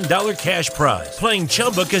 $50,000 cash prize playing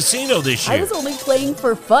Chumba Casino this year. I was only playing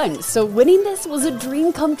for fun, so winning this was a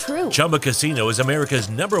dream come true. Chumba Casino is America's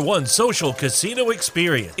 #1 social casino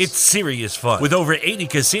experience. It's serious fun. With over 80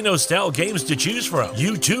 casino-style games to choose from,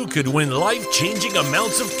 you too could win life-changing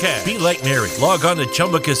amounts of cash. Be like Mary. Log on to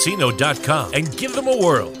ChumbaCasino.com and give them a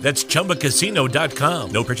whirl. That's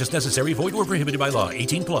ChumbaCasino.com. No purchase necessary. Void where prohibited by law.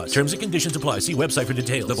 18 plus. Terms and conditions apply. See website for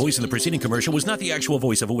details. The voice in the preceding commercial was not the actual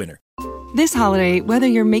voice of a winner. This holiday, whether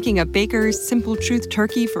you're making a Baker's Simple Truth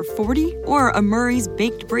turkey for 40 or a Murray's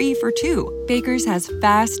Baked Brie for 2, Baker's has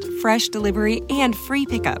fast, fresh delivery and free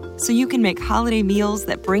pickup, so you can make holiday meals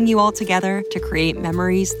that bring you all together to create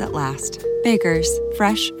memories that last. Baker's,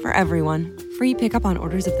 fresh for everyone. Free pickup on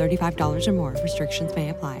orders of $35 or more. Restrictions may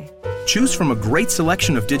apply. Choose from a great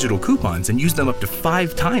selection of digital coupons and use them up to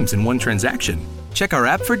 5 times in one transaction. Check our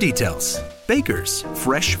app for details. Baker's,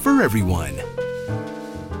 fresh for everyone.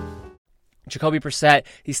 Jacoby Brissett,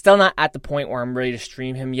 he's still not at the point where I'm ready to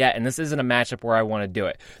stream him yet, and this isn't a matchup where I want to do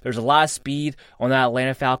it. There's a lot of speed on that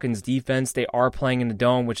Atlanta Falcons defense. They are playing in the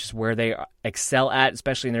dome, which is where they excel at,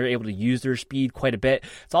 especially when they're able to use their speed quite a bit.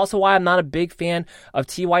 It's also why I'm not a big fan of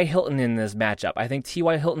T.Y. Hilton in this matchup. I think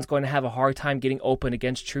T.Y. Hilton's going to have a hard time getting open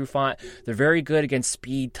against Trufant. They're very good against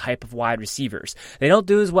speed type of wide receivers. They don't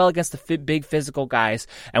do as well against the big physical guys,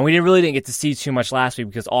 and we really didn't get to see too much last week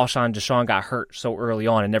because Alshon Deshaun got hurt so early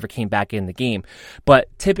on and never came back in the game. But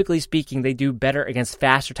typically speaking, they do better against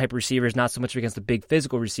faster type receivers, not so much against the big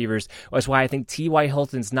physical receivers. That's why I think T.Y.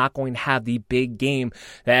 Hilton's not going to have the big game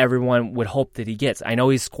that everyone would hope that he gets. I know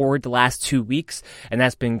he's scored the last 2 weeks, and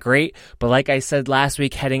that's been great. But like I said last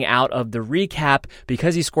week, heading out of the recap,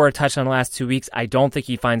 because he scored a touchdown the last 2 weeks, I don't think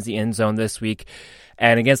he finds the end zone this week.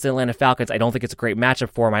 And against the Atlanta Falcons, I don't think it's a great matchup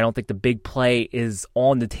for him. I don't think the big play is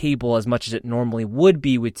on the table as much as it normally would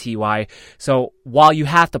be with T.Y. So while you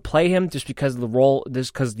have to play him just because of the role,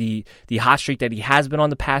 just because the hot streak that he has been on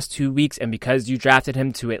the past 2 weeks, and because you drafted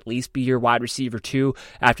him to at least be your wide receiver 2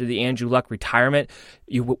 after the Andrew Luck retirement,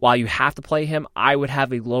 while you have to play him, I would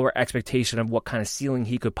have a lower expectation of what kind of ceiling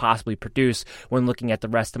he could possibly produce when looking at the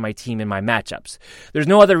rest of my team in my matchups. There's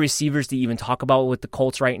no other receivers to even talk about with the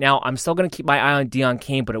Colts right now. I'm still going to keep my eye on Deion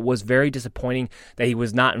Kane, but it was very disappointing that he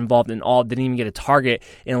was not involved in all, didn't even get a target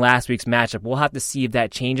in last week's matchup. We'll have to see if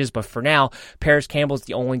that changes, but for now, Paris Campbell's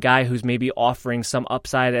the only guy who's maybe offering some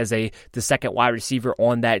upside as the second wide receiver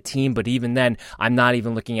on that team, but even then, I'm not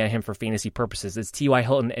even looking at him for fantasy purposes. It's T.Y.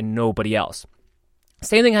 Hilton and nobody else.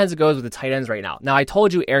 Same thing as it goes with the tight ends right now. Now, I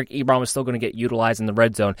told you Eric Ebron was still going to get utilized in the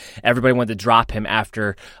red zone. Everybody wanted to drop him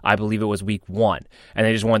after, I believe it was week 1. And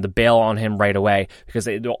they just wanted to bail on him right away because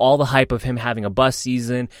all the hype of him having a bust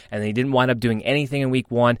season, and they didn't wind up doing anything in week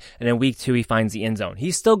 1. And then week 2, he finds the end zone.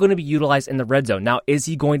 He's still going to be utilized in the red zone. Now, is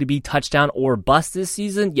he going to be touchdown or bust this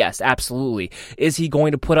season? Yes, absolutely. Is he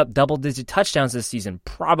going to put up double-digit touchdowns this season?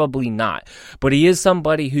 Probably not. But he is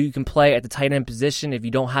somebody who you can play at the tight end position if you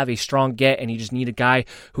don't have a strong get and you just need a guy guy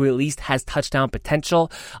who at least has touchdown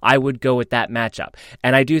potential, I would go with that matchup.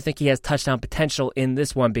 And I do think he has touchdown potential in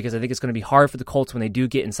this one because I think it's going to be hard for the Colts when they do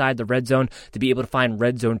get inside the red zone to be able to find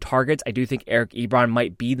red zone targets. I do think Eric Ebron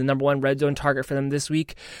might be the number one red zone target for them this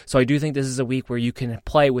week. So I do think this is a week where you can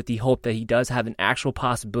play with the hope that he does have an actual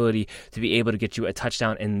possibility to be able to get you a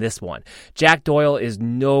touchdown in this one. Jack Doyle is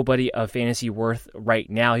nobody of fantasy worth right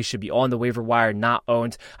now. He should be on the waiver wire, not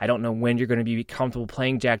owned. I don't know when you're going to be comfortable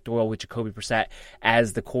playing Jack Doyle with Jacoby Brissett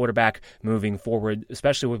as the quarterback moving forward,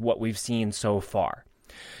 especially with what we've seen so far.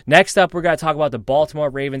 Next up, we're going to talk about the Baltimore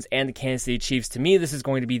Ravens and the Kansas City Chiefs. To me, this is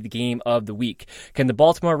going to be the game of the week. Can the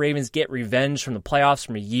Baltimore Ravens get revenge from the playoffs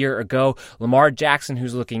from a year ago? Lamar Jackson,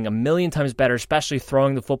 who's looking a million times better, especially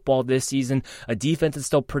throwing the football this season. A defense is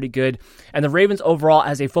still pretty good. And the Ravens overall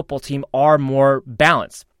as a football team are more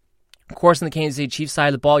balanced. Of course, on the Kansas City Chiefs side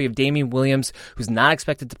of the ball, you have Damian Williams, who's not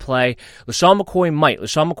expected to play. LaShawn McCoy might.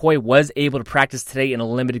 LaShawn McCoy was able to practice today in a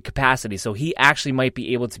limited capacity, so he actually might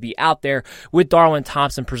be able to be out there with Darwin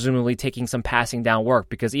Thompson presumably taking some passing down work,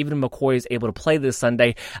 because even if McCoy is able to play this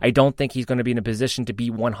Sunday, I don't think he's going to be in a position to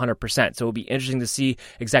be 100%. So it'll be interesting to see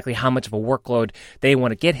exactly how much of a workload they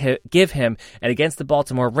want to give him. And against the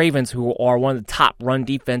Baltimore Ravens, who are one of the top run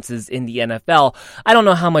defenses in the NFL, I don't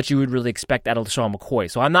know how much you would really expect out of LaShawn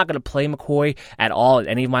McCoy. So I'm not going to play McCoy at all in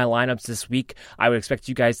any of my lineups this week. I would expect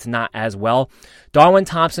you guys to not as well. Darwin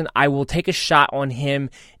Thompson, I will take a shot on him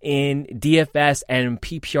in DFS and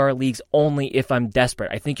PPR leagues only if I'm desperate.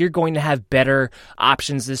 I think you're going to have better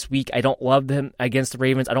options this week. I don't love them against the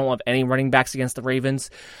Ravens. I don't love any running backs against the Ravens.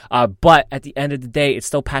 But at the end of the day, it's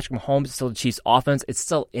still Patrick Mahomes. It's still the Chiefs offense. It's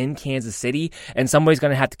still in Kansas City. And somebody's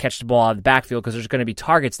going to have to catch the ball out of the backfield because there's going to be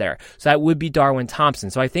targets there. So that would be Darwin Thompson.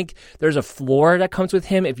 So I think there's a floor that comes with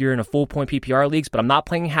him if you're in a full point PPR leagues, but I'm not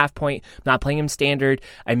playing half point. I'm not playing him standard.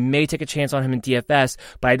 I may take a chance on him in DFS,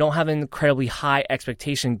 but I don't have an incredibly high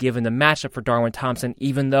expectation given the matchup for Darwin Thompson,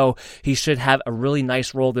 even though he should have a really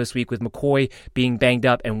nice role this week with McCoy being banged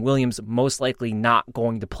up and Williams most likely not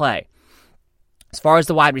going to play. As far as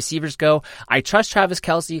the wide receivers go, I trust Travis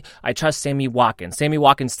Kelce. I trust Sammy Watkins. Sammy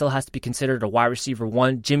Watkins still has to be considered a wide receiver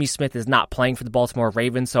one. Jimmy Smith is not playing for the Baltimore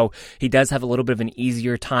Ravens, so he does have a little bit of an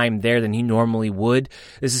easier time there than he normally would.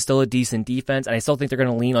 This is still a decent defense, and I still think they're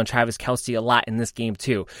going to lean on Travis Kelce a lot in this game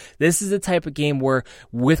too. This is the type of game where,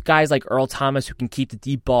 with guys like Earl Thomas who can keep the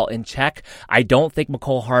deep ball in check, I don't think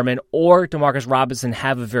Mecole Hardman or Demarcus Robinson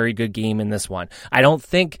have a very good game in this one. I don't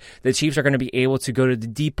think the Chiefs are going to be able to go to the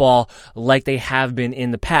deep ball like they have been in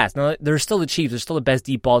the past. Now, they're still the Chiefs. They're still the best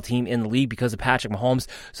deep ball team in the league because of Patrick Mahomes,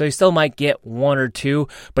 so they still might get one or two,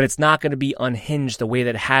 but it's not going to be unhinged the way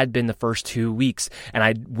that it had been the first 2 weeks, and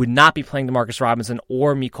I would not be playing Demarcus Robinson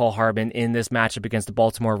or Mecole Hardman in this matchup against the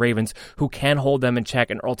Baltimore Ravens, who can hold them in check,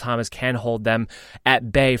 and Earl Thomas can hold them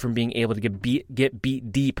at bay from being able to get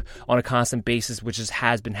beat deep on a constant basis, which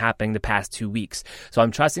has been happening the past 2 weeks. So I'm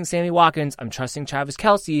trusting Sammy Watkins, I'm trusting Travis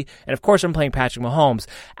Kelce, and of course I'm playing Patrick Mahomes.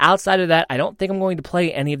 Outside of that, I don't think I'm going to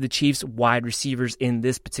play any of the Chiefs wide receivers in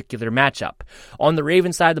this particular matchup. On the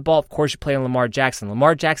Ravens side of the ball, of course, you're playing Lamar Jackson.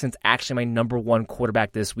 Lamar Jackson's actually my number one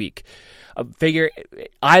quarterback this week. Figure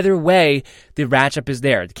either way, the matchup is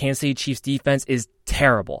there. The Kansas City Chiefs defense is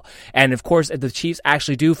terrible. And of course, if the Chiefs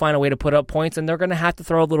actually do find a way to put up points, then they're going to have to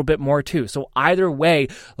throw a little bit more too. So either way,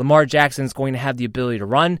 Lamar Jackson is going to have the ability to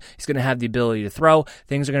run. He's going to have the ability to throw.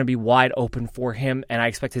 Things are going to be wide open for him. And I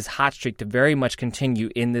expect his hot streak to very much continue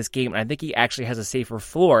in this game. And I think he actually has a safer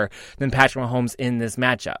floor than Patrick Mahomes in this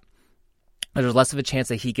matchup. There's less of a chance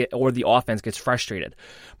that the offense gets frustrated.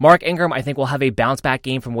 Mark Ingram, I think, will have a bounce-back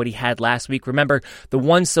game from what he had last week. Remember, the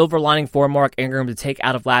one silver lining for Mark Ingram to take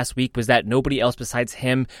out of last week was that nobody else besides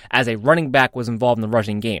him as a running back was involved in the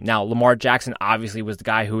rushing game. Now, Lamar Jackson obviously was the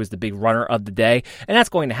guy who was the big runner of the day, and that's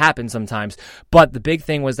going to happen sometimes. But the big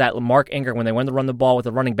thing was that Mark Ingram, when they went to run the ball with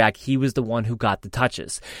the running back, he was the one who got the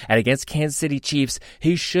touches. And against Kansas City Chiefs,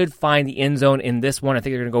 he should find the end zone in this one. I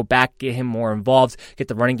think they're going to go back, get him more involved, get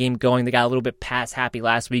the running game going. They got a little bit pass happy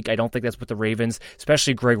last week. I don't think that's what the Ravens,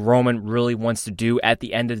 especially Greg Roman, really wants to do at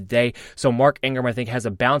the end of the day. So Mark Ingram, I think, has a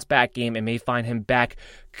bounce back game and may find him back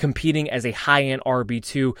competing as a high-end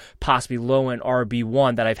RB2, possibly low-end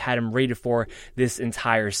RB1 that I've had him rated for this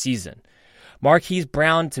entire season. Marquise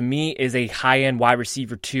Brown, to me, is a high-end wide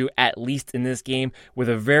receiver 2, at least in this game, with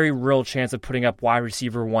a very real chance of putting up wide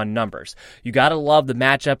receiver 1 numbers. You got to love the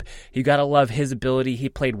matchup. You got to love his ability. He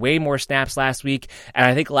played way more snaps last week, and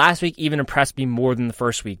I think last week even impressed me more than the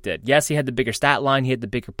first week did. Yes, he had the bigger stat line. He had the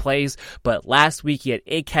bigger plays, but last week he had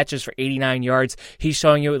 8 catches for 89 yards. He's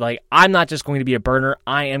showing you, I'm not just going to be a burner.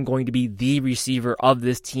 I am going to be the receiver of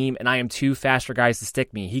this team, and I am too fast for guys to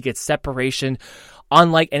stick me. He gets separation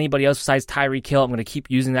unlike anybody else besides Tyreek Tyreek Hill. I'm going to keep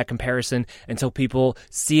using that comparison until people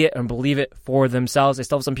see it and believe it for themselves. I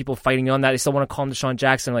still have some people fighting on that. They still want to call him Deshaun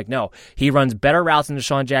Jackson. Like, no, he runs better routes than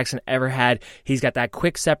Deshaun Jackson ever had. He's got that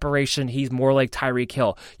quick separation. He's more like Tyreek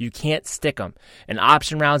Hill. You can't stick him. And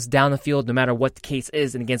option routes down the field, no matter what the case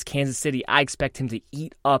is. And against Kansas City, I expect him to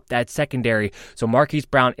eat up that secondary. So Marquise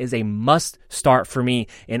Brown is a must start for me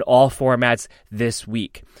in all formats this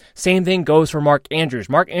week. Same thing goes for Mark Andrews.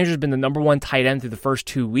 Mark Andrews has been the number one tight end through the first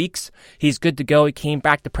 2 weeks. He's good to go. He came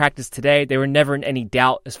back to practice today. They were never in any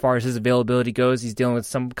doubt as far as his availability goes. He's dealing with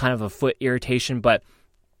some kind of a foot irritation, but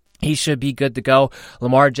he should be good to go.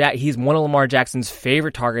 He's one of Lamar Jackson's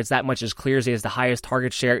favorite targets. That much is clear as he has the highest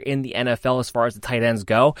target share in the NFL as far as the tight ends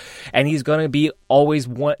go. And he's going to be always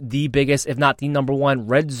the biggest, if not the number one,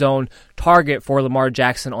 red zone target for Lamar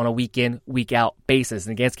Jackson on a week in, week out basis.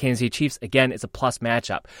 And against Kansas City Chiefs, again, it's a plus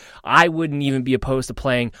matchup. I wouldn't even be opposed to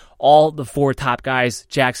playing all the 4 top guys,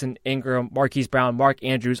 Jackson, Ingram, Marquise Brown, Mark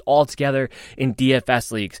Andrews, all together in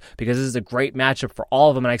DFS leagues, because this is a great matchup for all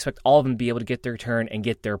of them, and I expect all of them to be able to get their turn and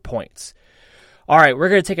get their points. All right, we're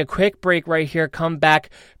going to take a quick break right here, come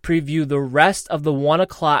back, preview the rest of the 1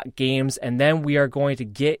 o'clock games, and then we are going to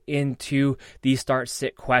get into the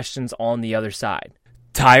start-sit questions on the other side.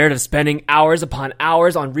 Tired of spending hours upon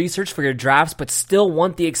hours on research for your drafts, but still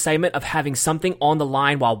want the excitement of having something on the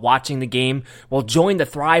line while watching the game? Well, join the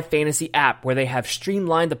Thrive Fantasy app, where they have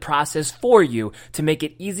streamlined the process for you to make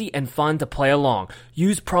it easy and fun to play along.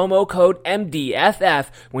 Use promo code MDFF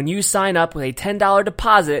when you sign up with a $10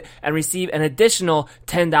 deposit and receive an additional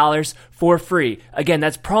 $10 for free. Again,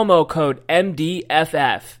 that's promo code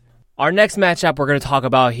MDFF. Our next matchup we're going to talk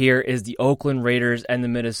about here is the Oakland Raiders and the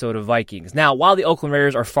Minnesota Vikings. Now, while the Oakland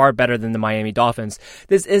Raiders are far better than the Miami Dolphins,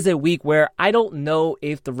 this is a week where I don't know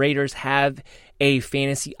if the Raiders have a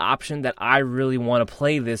fantasy option that I really want to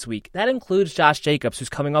play this week. That includes Josh Jacobs, who's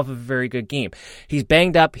coming off of a very good game. He's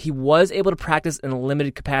banged up. He was able to practice in a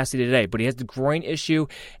limited capacity today, but he has the groin issue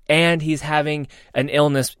and he's having an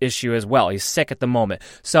illness issue as well. He's sick at the moment.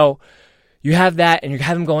 So you have that, and you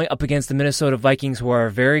have him going up against the Minnesota Vikings, who are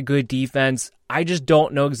a very good defense. I just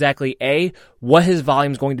don't know exactly, what his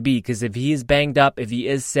volume is going to be, because if he is banged up, if he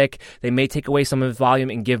is sick, they may take away some of his volume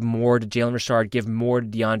and give more to Jalen Richard, give more to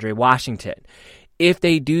DeAndre Washington. If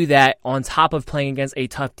they do that on top of playing against a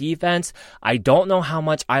tough defense, I don't know how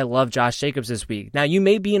much I love Josh Jacobs this week. Now, you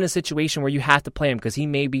may be in a situation where you have to play him because he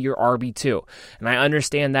may be your RB2, and I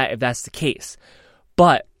understand that if that's the case.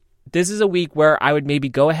 But this is a week where I would maybe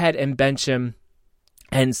go ahead and bench him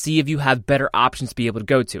and see if you have better options to be able to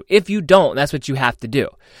go to. If you don't, that's what you have to do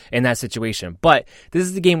in that situation. But this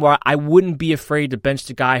is the game where I wouldn't be afraid to bench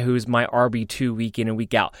the guy who's my RB2 week in and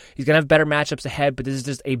week out. He's going to have better matchups ahead, but this is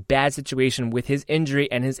just a bad situation with his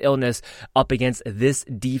injury and his illness up against this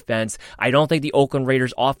defense. I don't think the Oakland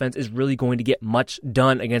Raiders offense is really going to get much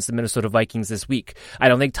done against the Minnesota Vikings this week. I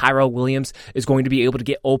don't think Tyrell Williams is going to be able to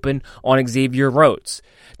get open on Xavier Rhodes.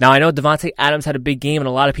 Now, I know Devontae Adams had a big game, and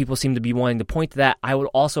a lot of people seem to be wanting to point to that. I would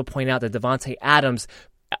also point out that Devontae Adams,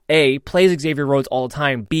 A, plays Xavier Rhodes all the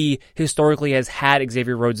time, B, historically has had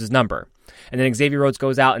Xavier Rhodes' number. And then Xavier Rhodes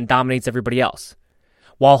goes out and dominates everybody else.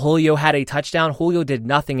 While Julio had a touchdown, Julio did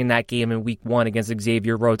nothing in that game in week 1 against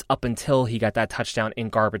Xavier Rhodes up until he got that touchdown in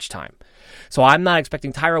garbage time. So I'm not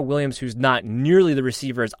expecting Tyrell Williams, who's not nearly the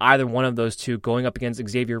receiver as either one of those two, going up against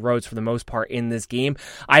Xavier Rhodes for the most part in this game.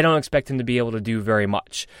 I don't expect him to be able to do very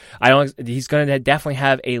much. He's going to definitely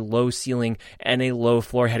have a low ceiling and a low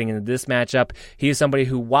floor heading into this matchup. He is somebody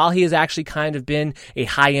who, while he has actually kind of been a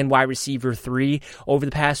high-end wide receiver 3 over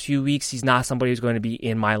the past few weeks, he's not somebody who's going to be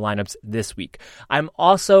in my lineups this week. I'm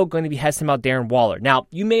also going to be hesitant about Darren Waller. Now,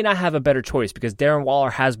 you may not have a better choice because Darren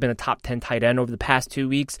Waller has been a top 10 tight end over the past 2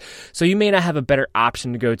 weeks, so you may not have a better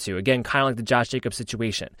option to go to. Again, kind of like the Josh Jacobs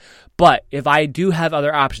situation. But if I do have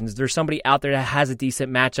other options, there's somebody out there that has a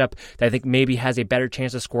decent matchup that I think maybe has a better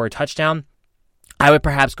chance to score a touchdown, I would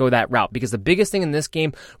perhaps go that route, because the biggest thing in this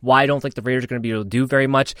game, why I don't think the Raiders are going to be able to do very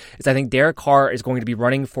much, is I think Derek Carr is going to be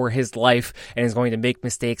running for his life and is going to make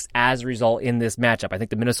mistakes as a result in this matchup. I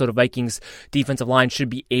think the Minnesota Vikings defensive line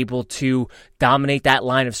should be able to dominate that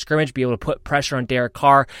line of scrimmage, be able to put pressure on Derek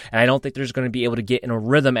Carr, and I don't think there's going to be able to get in a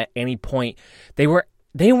rhythm at any point. They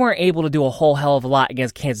weren't able to do a whole hell of a lot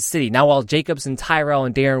against Kansas City. Now, while Jacobs and Tyrell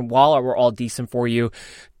and Darren Waller were all decent for you,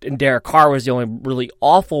 and Derek Carr was the only really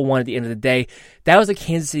awful one at the end of the day, that was a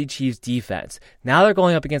Kansas City Chiefs defense. Now they're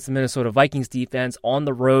going up against the Minnesota Vikings defense on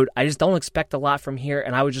the road. I just don't expect a lot from here,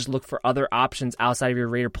 and I would just look for other options outside of your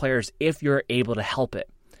Raider players if you're able to help it.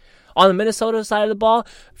 On the Minnesota side of the ball,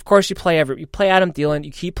 of course, you play Adam Thielen,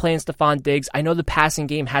 you keep playing Stephon Diggs. I know the passing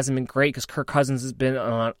game hasn't been great because Kirk Cousins has been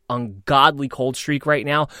on an ungodly cold streak right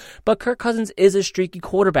now, but Kirk Cousins is a streaky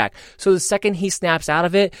quarterback. So the second he snaps out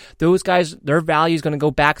of it, those guys, their value is going to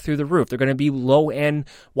go back through the roof. They're going to be low-end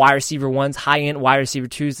wide receiver 1s, high-end wide receiver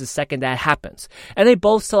 2s the second that happens. And they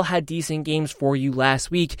both still had decent games for you last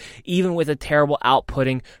week, even with a terrible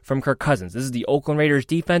outputting from Kirk Cousins. This is the Oakland Raiders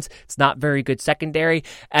defense. It's not very good secondary.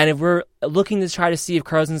 And if we're looking to try to see if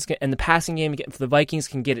Cousins and the passing game for the Vikings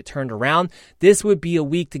can get it turned around, this would be a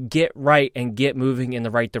week to get right and get moving in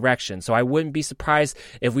the right direction. So I wouldn't be surprised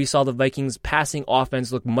if we saw the Vikings passing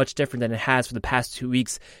offense look much different than it has for the past 2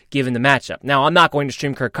 weeks given the matchup. Now, I'm not going to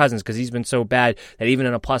stream Kirk Cousins because he's been so bad that even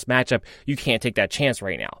in a plus matchup, you can't take that chance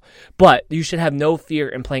right now. But you should have no fear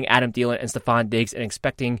in playing Adam Thielen and Stephon Diggs and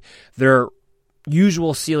expecting their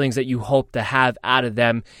usual ceilings that you hope to have out of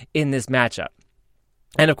them in this matchup.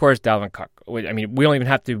 And, of course, Dalvin Cook. I mean, we don't even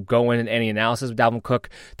have to go in any analysis of Dalvin Cook.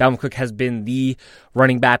 Dalvin Cook has been the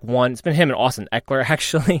running back one. It's been him and Austin Eckler,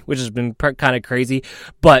 actually, which has been kind of crazy.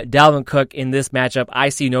 But Dalvin Cook in this matchup, I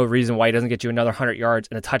see no reason why he doesn't get you another 100 yards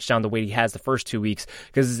and a touchdown the way he has the first 2 weeks,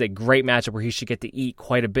 because this is a great matchup where he should get to eat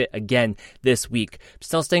quite a bit again this week.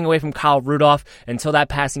 Still staying away from Kyle Rudolph until that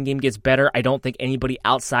passing game gets better. I don't think anybody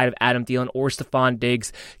outside of Adam Thielen or Stephon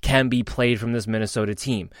Diggs can be played from this Minnesota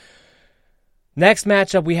team. Next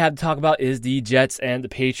matchup we have to talk about is the Jets and the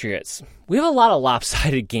Patriots. We have a lot of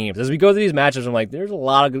lopsided games. As we go through these matchups, I'm like, there's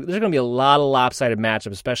going to be a lot of lopsided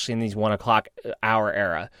matchups, especially in these 1 o'clock hour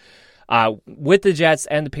era. With the Jets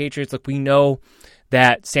and the Patriots, look, we know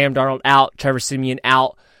that Sam Darnold out, Trevor Siemian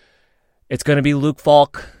out. It's going to be Luke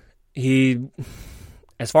Falk.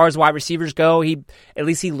 As far as wide receivers go, at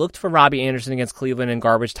least he looked for Robbie Anderson against Cleveland in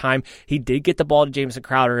garbage time. He did get the ball to Jamison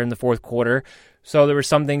Crowder in the fourth quarter. So there were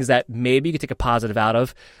some things that maybe you could take a positive out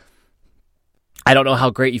of. I don't know how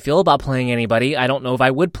great you feel about playing anybody. I don't know if I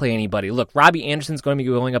would play anybody. Look, Robbie Anderson's going to be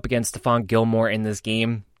going up against Stephon Gilmore in this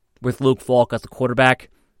game with Luke Falk as the quarterback.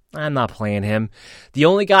 I'm not playing him. The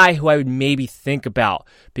only guy who I would maybe think about,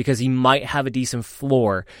 because he might have a decent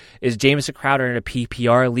floor, is Jamison Crowder in a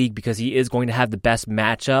PPR league, because he is going to have the best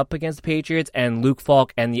matchup against the Patriots, and Luke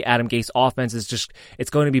Falk and the Adam Gase offense it's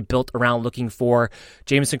going to be built around looking for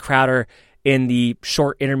Jamison Crowder in the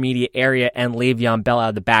short intermediate area and Le'Veon Bell out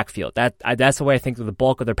of the backfield. That's the way I think that the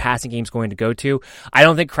bulk of their passing game is going to go to. I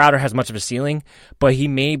don't think Crowder has much of a ceiling, but he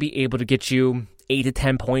may be able to get you 8 to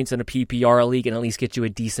 10 points in a PPR league and at least get you a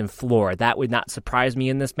decent floor. That would not surprise me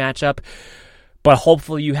in this matchup. But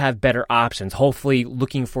hopefully you have better options. Hopefully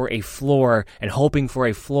looking for a floor and hoping for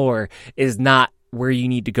a floor is not where you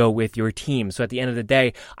need to go with your team. So at the end of the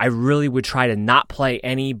day, I really would try to not play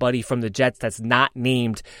anybody from the Jets that's not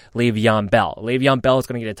named Le'Veon Bell. Le'Veon Bell is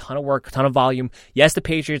going to get a ton of work, a ton of volume. Yes, the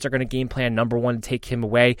Patriots are going to game plan number one to take him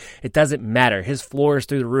away. It doesn't matter. His floor is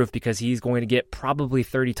through the roof because he's going to get probably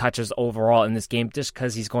 30 touches overall in this game just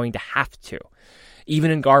because he's going to have to.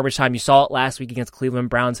 Even in garbage time, you saw it last week against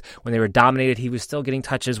Cleveland Browns when they were dominated. He was still getting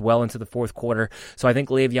touches well into the fourth quarter. So I think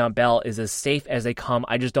Le'Veon Bell is as safe as they come.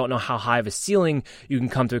 I just don't know how high of a ceiling you can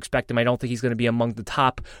come to expect him. I don't think he's going to be among the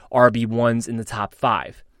top RB1s in the top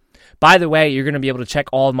 5. By the way, you're going to be able to check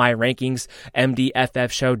all of my rankings,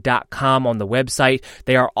 mdffshow.com on the website.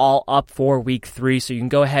 They are all up for week 3, so you can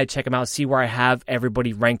go ahead, check them out, see where I have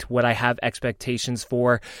everybody ranked, what I have expectations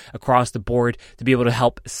for across the board to be able to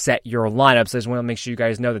help set your lineup. So I just want to make sure you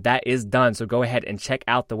guys know that is done. So go ahead and check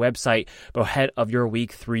out the website ahead of your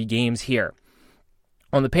week 3 games here.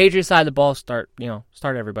 On the Patriots side of the ball, start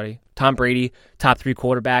everybody. Tom Brady, top 3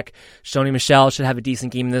 quarterback. Sony Michel should have a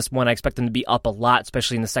decent game in this one. I expect him to be up a lot,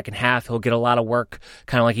 especially in the second half. He'll get a lot of work,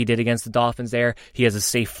 kind of like he did against the Dolphins there. He has a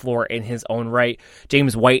safe floor in his own right.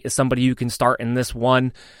 James White is somebody you can start in this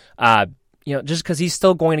one. Just because he's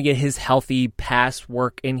still going to get his healthy pass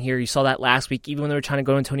work in here. You saw that last week, even when they were trying to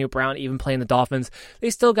go to Antonio Brown, even playing the Dolphins, they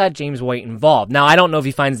still got James White involved. Now, I don't know if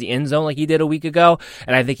he finds the end zone like he did a week ago,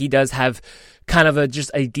 and I think he does have kind of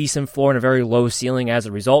just a decent floor and a very low ceiling as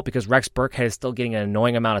a result, because Rex Burkhead is still getting an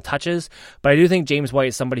annoying amount of touches. But I do think James White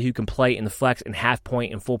is somebody who can play in the flex and half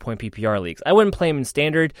point and full point PPR leagues. I wouldn't play him in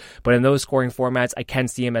standard, but in those scoring formats, I can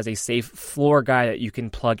see him as a safe floor guy that you can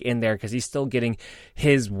plug in there because he's still getting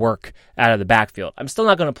his work out of the backfield. I'm still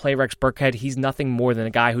not going to play Rex Burkhead. He's nothing more than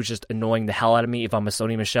a guy who's just annoying the hell out of me if I'm a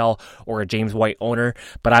Sony Michel or a James White owner,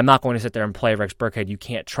 but I'm not going to sit there and play Rex Burkhead. You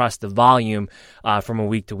can't trust the volume from a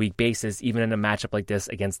week-to-week basis, even in a matchup like this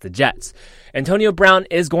against the Jets. Antonio Brown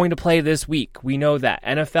is going to play this week. We know that.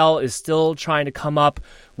 NFL is still trying to come up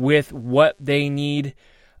with what they need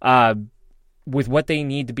with what they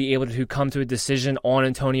need to be able to come to a decision on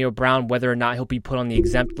Antonio Brown, whether or not he'll be put on the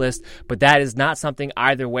exempt list. But that is not something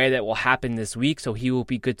either way that will happen this week. So he will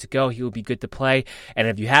be good to go. He will be good to play. And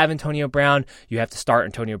if you have Antonio Brown, you have to start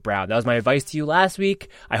Antonio Brown. That was my advice to you last week.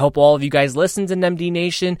 I hope all of you guys listened in MD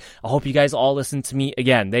Nation. I hope you guys all listened to me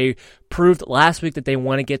again. They proved last week that they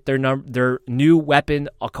want to get their new weapon,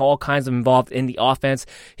 all kinds of involved in the offense.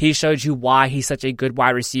 He showed you why he's such a good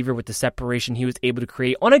wide receiver with the separation he was able to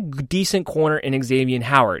create on a decent corner in Xavier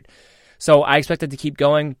Howard. So I expect that to keep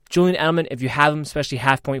going. Julian Edelman, if you have him, especially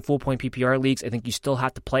half-point, full-point PPR leagues, I think you still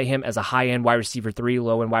have to play him as a high-end wide receiver 3,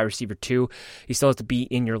 low-end wide receiver 2. He still has to be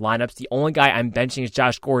in your lineups. The only guy I'm benching is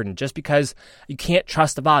Josh Gordon, just because you can't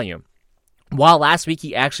trust the volume. While last week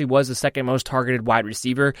he actually was the second most targeted wide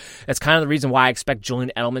receiver, that's kind of the reason why I expect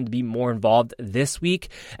Julian Edelman to be more involved this week.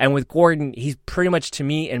 And with Gordon, he's pretty much, to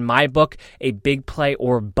me, in my book, a big play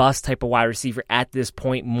or bust type of wide receiver at this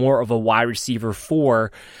point, more of a wide receiver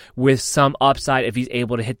 4 with some upside if he's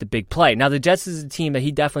able to hit the big play. Now, the Jets is a team that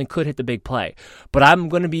he definitely could hit the big play, but I'm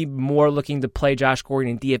going to be more looking to play Josh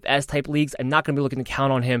Gordon in DFS type leagues. I'm not going to be looking to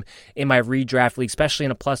count on him in my redraft league, especially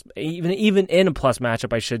in a plus, even in a plus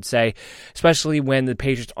matchup, I should say, especially when the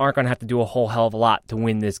Patriots aren't going to have to do a whole hell of a lot to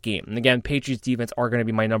win this game. And again, Patriots defense are going to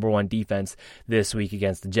be my number 1 defense this week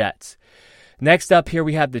against the Jets. Next up here,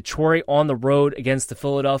 we have Detroit on the road against the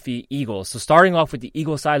Philadelphia Eagles. So starting off with the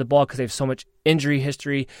Eagles side of the ball, because they have so much injury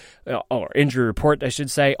history, or injury report, I should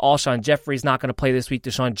say. Alshon Jeffrey's not going to play this week.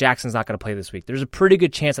 Deshaun Jackson's not going to play this week. There's a pretty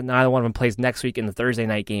good chance that neither one of them plays next week in the Thursday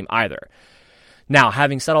night game either. Now,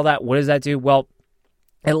 having said all that, what does that do? Well,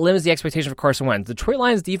 it limits the expectation for Carson Wentz. The Detroit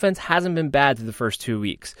Lions defense hasn't been bad through the first 2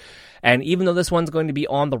 weeks. And even though this one's going to be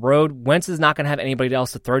on the road, Wentz is not going to have anybody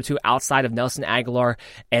else to throw to outside of Nelson Aguilar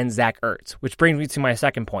and Zach Ertz, which brings me to my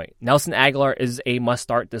second point. Nelson Aguilar is a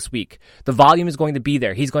must-start this week. The volume is going to be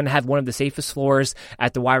there. He's going to have one of the safest floors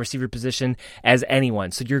at the wide receiver position as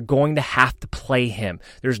anyone, so you're going to have to play him.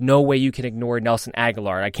 There's no way you can ignore Nelson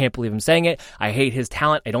Aguilar. I can't believe I'm saying it. I hate his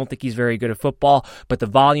talent. I don't think he's very good at football, but the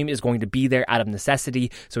volume is going to be there out of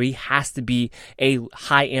necessity, so he has to be a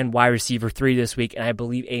high-end wide receiver 3 this week, and I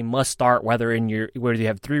believe a must start, whether you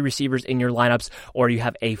have 3 receivers in your lineups or you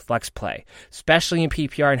have a flex play. Especially in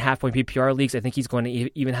PPR and half-point PPR leagues, I think he's going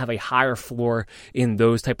to even have a higher floor in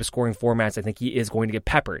those type of scoring formats. I think he is going to get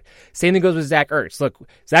peppered. Same thing goes with Zach Ertz. Look,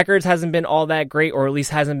 Zach Ertz hasn't been all that great, or at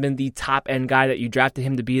least hasn't been the top-end guy that you drafted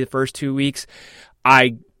him to be the first 2 weeks.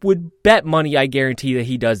 I would bet money, I guarantee, that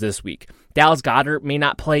he does this week. Dallas Goedert may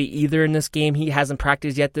not play either in this game. He hasn't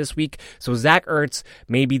practiced yet this week. So Zach Ertz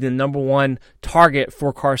may be the number 1 target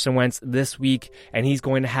for Carson Wentz this week, and he's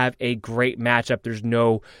going to have a great matchup. There's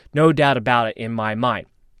no doubt about it in my mind.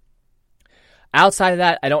 Outside of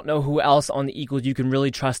that, I don't know who else on the Eagles you can really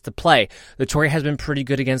trust to play. Detroit has been pretty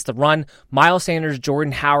good against the run. Miles Sanders,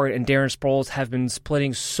 Jordan Howard, and Darren Sproles have been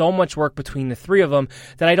splitting so much work between the 3 of them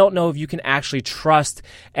that I don't know if you can actually trust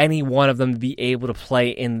any one of them to be able to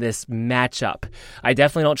play in this matchup. I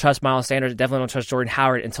definitely don't trust Miles Sanders. I definitely don't trust Jordan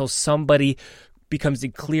Howard until somebody becomes the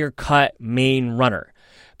clear-cut main runner.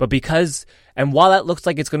 And while that looks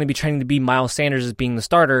like it's going to be trending to be Miles Sanders as being the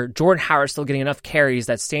starter, Jordan Howard's still getting enough carries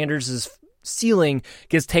that Sanders' ceiling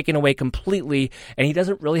gets taken away completely, and he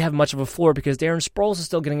doesn't really have much of a floor because Darren Sproles is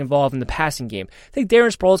still getting involved in the passing game. I think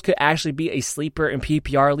Darren Sproles could actually be a sleeper in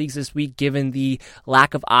PPR leagues this week given the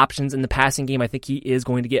lack of options in the passing game. I think he is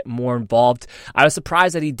going to get more involved. I was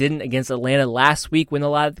surprised that he didn't against Atlanta last week when a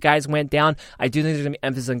lot of the guys went down. I do think there's going to be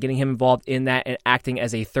emphasis on getting him involved in that and acting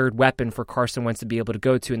as a third weapon for Carson Wentz to be able to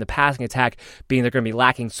go to in the passing attack, being they're going to be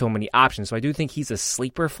lacking so many options. So I do think he's a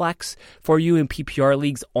sleeper flex for you in PPR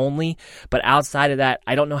leagues only. But outside of that,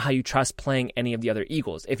 I don't know how you trust playing any of the other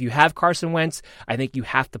Eagles. If you have Carson Wentz, I think you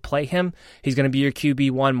have to play him. He's going to be your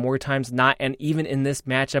QB1 more times than not, and even in this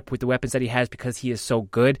matchup with the weapons that he has, because he is so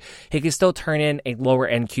good, he can still turn in a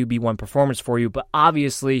lower-end QB1 performance for you, but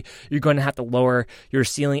obviously you're going to have to lower your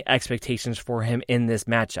ceiling expectations for him in this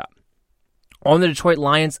matchup. On the Detroit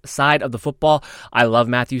Lions side of the football, I love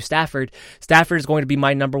Matthew Stafford. Stafford is going to be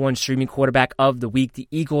my number 1 streaming quarterback of the week. The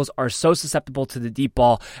Eagles are so susceptible to the deep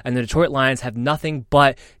ball, and the Detroit Lions have nothing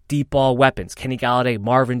but deep ball weapons. Kenny Galladay,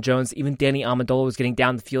 Marvin Jones, even Danny Amendola was getting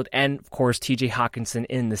down the field, and of course TJ Hawkinson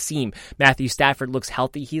in the seam. Matthew Stafford looks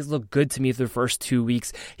healthy. He's looked good to me for the first 2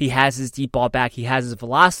 weeks. He has his deep ball back. He has his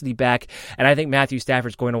velocity back, and I think Matthew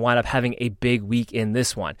Stafford's going to wind up having a big week in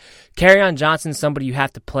this one. Kerryon Johnson, somebody you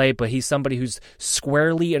have to play, but he's somebody who's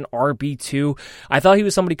squarely an RB2. I thought he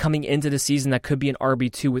was somebody coming into the season that could be an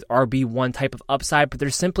RB2 with RB1 type of upside, but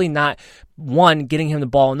there's simply not one, getting him the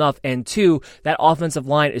ball enough, and two, that offensive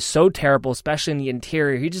line is so terrible, especially in the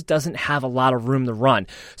interior. He just doesn't have a lot of room to run.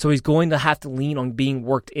 So he's going to have to lean on being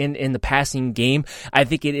worked in the passing game. I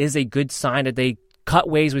think it is a good sign that they cut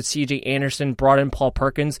ways with C.J. Anderson, brought in Paul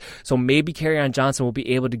Perkins, so maybe Kerryon Johnson will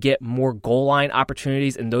be able to get more goal line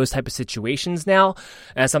opportunities in those type of situations now.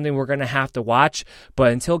 And that's something we're going to have to watch,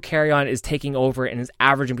 but until Kerryon is taking over and is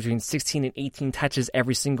averaging between 16 and 18 touches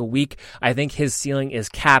every single week, I think his ceiling is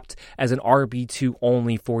capped as an RB2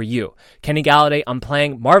 only for you. Kenny Golladay, I'm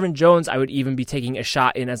playing. Marvin Jones, I would even be taking a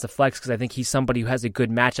shot in as a flex because I think he's somebody who has a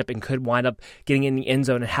good matchup and could wind up getting in the end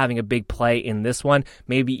zone and having a big play in this one,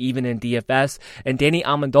 maybe even in DFS. And Danny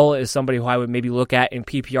Amendola is somebody who I would maybe look at in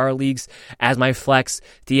PPR leagues as my flex.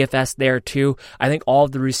 DFS there too. I think all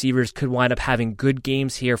of the receivers could wind up having good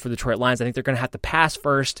games here for the Detroit Lions. I think they're going to have to pass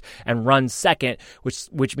first and run second,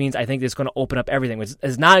 which means I think it's going to open up everything, which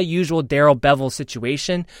is not a usual Darrell Bevell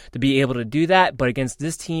situation to be able to do that. But against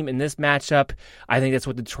this team in this matchup, I think that's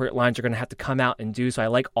what the Detroit Lions are going to have to come out and do. So I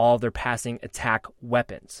like all of their passing attack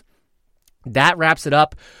weapons. That wraps it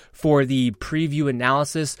up for the preview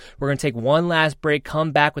analysis. We're going to take one last break,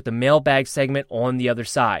 come back with the mailbag segment on the other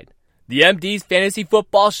side. The MD's Fantasy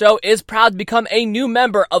Football Show is proud to become a new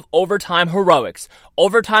member of Overtime Heroics.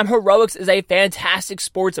 Overtime Heroics is a fantastic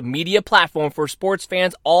sports media platform for sports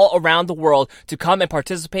fans all around the world to come and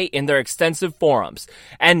participate in their extensive forums.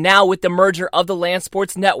 And now with the merger of the Land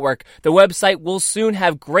Sports Network, the website will soon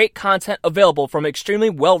have great content available, from extremely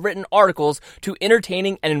well-written articles to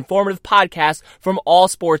entertaining and informative podcasts from all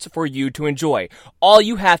sports for you to enjoy. All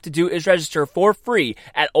you have to do is register for free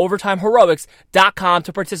at overtimeheroics.com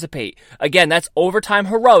to participate. Again, that's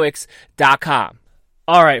overtimeheroics.com.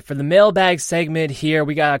 All right, for the mailbag segment here,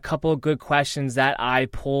 we got a couple of good questions that I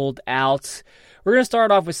pulled out. We're going to start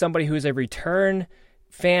off with somebody who's a return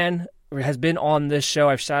fan, has been on this show.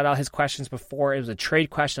 I've shouted out his questions before. It was a trade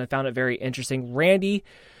question. I found it very interesting. Randy,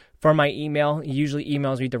 from my email, he usually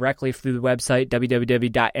emails me directly through the website,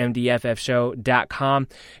 www.mdffshow.com.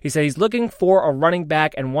 He said he's looking for a running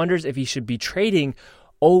back and wonders if he should be trading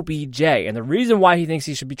OBJ. And the reason why he thinks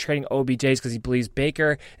he should be trading OBJ is because he believes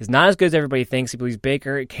Baker is not as good as everybody thinks. He believes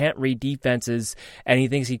Baker can't read defenses, and he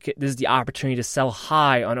thinks this is the opportunity to sell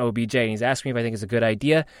high on OBJ. And he's asking me if I think it's a good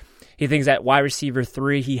idea. He thinks at wide receiver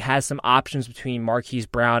 3, he has some options between Marquise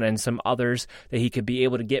Brown and some others that he could be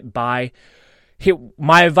able to get by.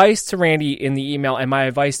 My advice to Randy in the email, and my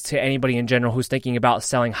advice to anybody in general who's thinking about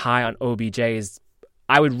selling high on OBJ, is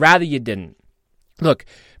I would rather you didn't. Look,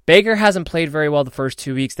 Baker hasn't played very well the first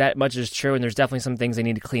 2 weeks. That much is true, and there's definitely some things they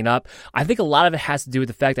need to clean up. I think a lot of it has to do with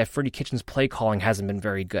the fact that Freddie Kitchens' play calling hasn't been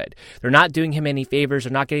very good. They're not doing him any favors.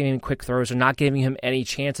 They're not giving him quick throws. They're not giving him any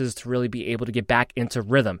chances to really be able to get back into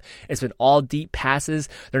rhythm. It's been all deep passes.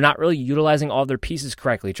 They're not really utilizing all their pieces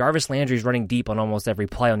correctly. Jarvis Landry's running deep on almost every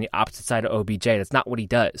play on the opposite side of OBJ. That's not what he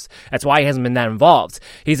does. That's why he hasn't been that involved.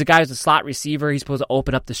 He's a guy who's a slot receiver. He's supposed to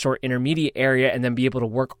open up the short intermediate area and then be able to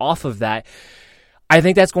work off of that. I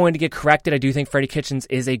think that's going to get corrected. I do think Freddie Kitchens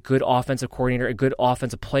is a good offensive coordinator, a good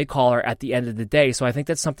offensive play caller at the end of the day. So I think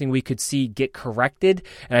that's something we could see get corrected.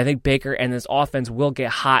 And I think Baker and this offense will get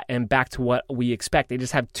hot and back to what we expect. They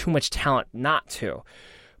just have too much talent not to.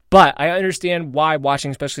 But I understand why,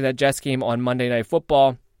 watching especially that Jets game on Monday Night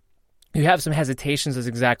Football, you have some hesitations as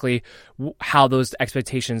exactly how those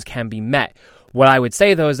expectations can be met. What I would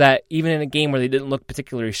say, though, is that even in a game where they didn't look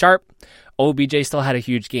particularly sharp, OBJ still had a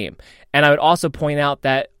huge game. And I would also point out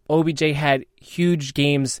that OBJ had huge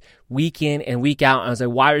games week in and week out as a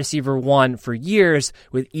wide receiver 1 for years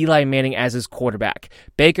with Eli Manning as his quarterback.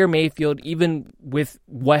 Baker Mayfield, even with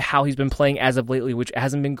how he's been playing as of lately, which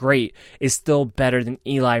hasn't been great, is still better than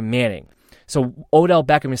Eli Manning. So Odell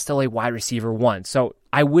Beckham is still a wide receiver 1. So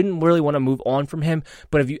I wouldn't really want to move on from him,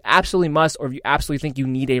 but if you absolutely must, or if you absolutely think you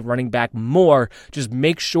need a running back more, just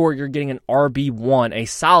make sure you're getting an RB1, a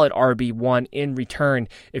solid RB1 in return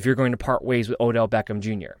if you're going to part ways with Odell Beckham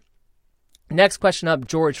Jr. Next question up,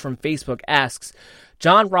 George from Facebook asks,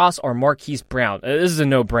 John Ross or Marquise Brown? This is a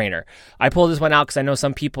no-brainer. I pulled this one out because I know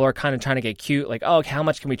some people are kind of trying to get cute, like, oh, how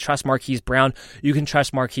much can we trust Marquise Brown? You can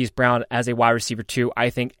trust Marquise Brown as a wide receiver 2, I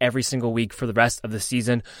think, every single week for the rest of the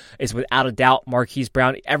season. It's without a doubt Marquise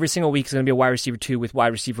Brown. Every single week is going to be a wide receiver 2 with wide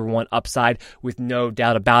receiver 1 upside, with no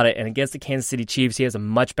doubt about it. And against the Kansas City Chiefs, he has a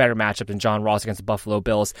much better matchup than John Ross against the Buffalo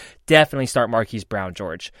Bills. Definitely start Marquise Brown,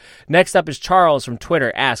 George. Next up is Charles from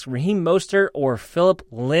Twitter. Asks, Raheem Mostert or Philip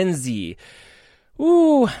Lindsay?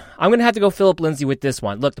 Ooh, I'm going to have to go Philip Lindsay with this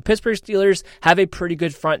one. Look, the Pittsburgh Steelers have a pretty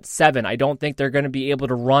good front 7. I don't think they're going to be able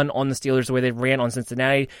to run on the Steelers the way they ran on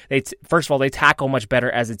Cincinnati. First of all, they tackle much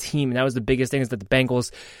better as a team, and that was the biggest thing, is that the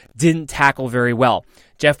Bengals didn't tackle very well.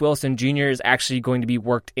 Jeff Wilson Jr. is actually going to be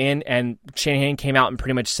worked in, and Shanahan came out and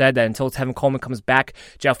pretty much said that until Tevin Coleman comes back,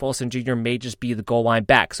 Jeff Wilson Jr. may just be the goal line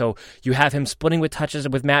back. So you have him splitting with touches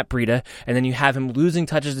with Matt Breida, and then you have him losing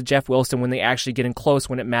touches to Jeff Wilson when they actually get in close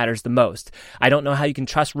when it matters the most. I don't know how you can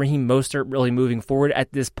trust Raheem Mostert really moving forward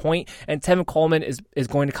at this point, and Tevin Coleman is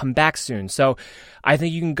going to come back soon. So I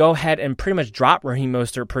think you can go ahead and pretty much drop Raheem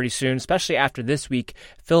Mostert pretty soon, especially after this week.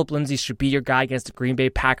 Phillip Lindsay should be your guy against the Green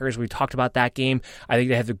Bay Packers. We talked about that game. I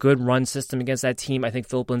think they have a good run system against that team. I think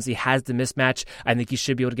Phillip Lindsay has the mismatch. I think he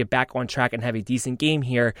should be able to get back on track and have a decent game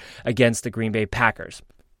here against the Green Bay Packers.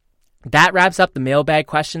 That wraps up the mailbag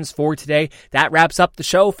questions for today. That wraps up the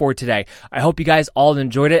show for today. I hope you guys all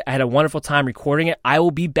enjoyed it. I had a wonderful time recording it. I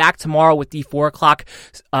will be back tomorrow with the 4 o'clock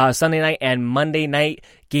Sunday night and Monday night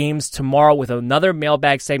games tomorrow with another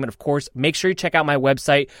mailbag segment. Of course, make sure you check out my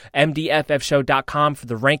website, mdffshow.com, for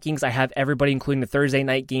the rankings. I have everybody, including the Thursday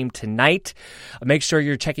night game tonight. Make sure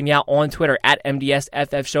you're checking me out on Twitter at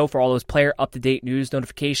MDSFFshow for all those player up-to-date news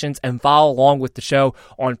notifications, and follow along with the show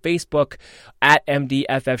on Facebook at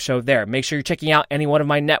MDFFshow there. Make sure you're checking out any one of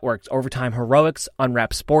my networks, Overtime Heroics,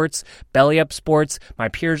 Unwrapped Sports, Belly Up Sports. My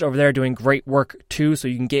peers over there doing great work too, so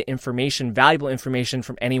you can get information, valuable information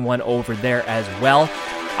from anyone over there as well.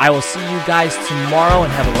 I will see you guys tomorrow,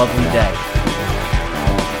 and have a lovely day.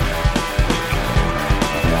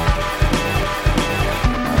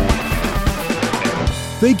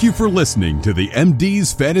 Thank you for listening to the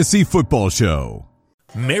MD's Fantasy Football Show.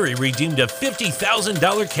 Mary redeemed a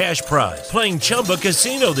 $50,000 cash prize playing Chumba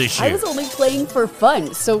Casino this year. I was only playing for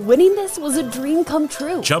fun, so winning this was a dream come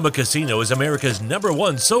true. Chumba Casino is America's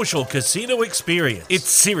 #1 social casino experience. It's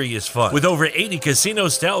serious fun. With over 80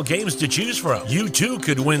 casino-style games to choose from, you too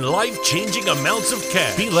could win life-changing amounts of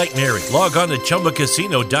cash. Be like Mary. Log on to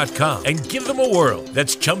ChumbaCasino.com and give them a whirl.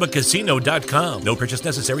 That's ChumbaCasino.com. No purchase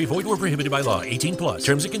necessary. Void or prohibited by law. 18+.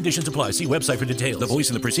 Terms and conditions apply. See website for details. The voice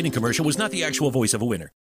in the preceding commercial was not the actual voice of a winner.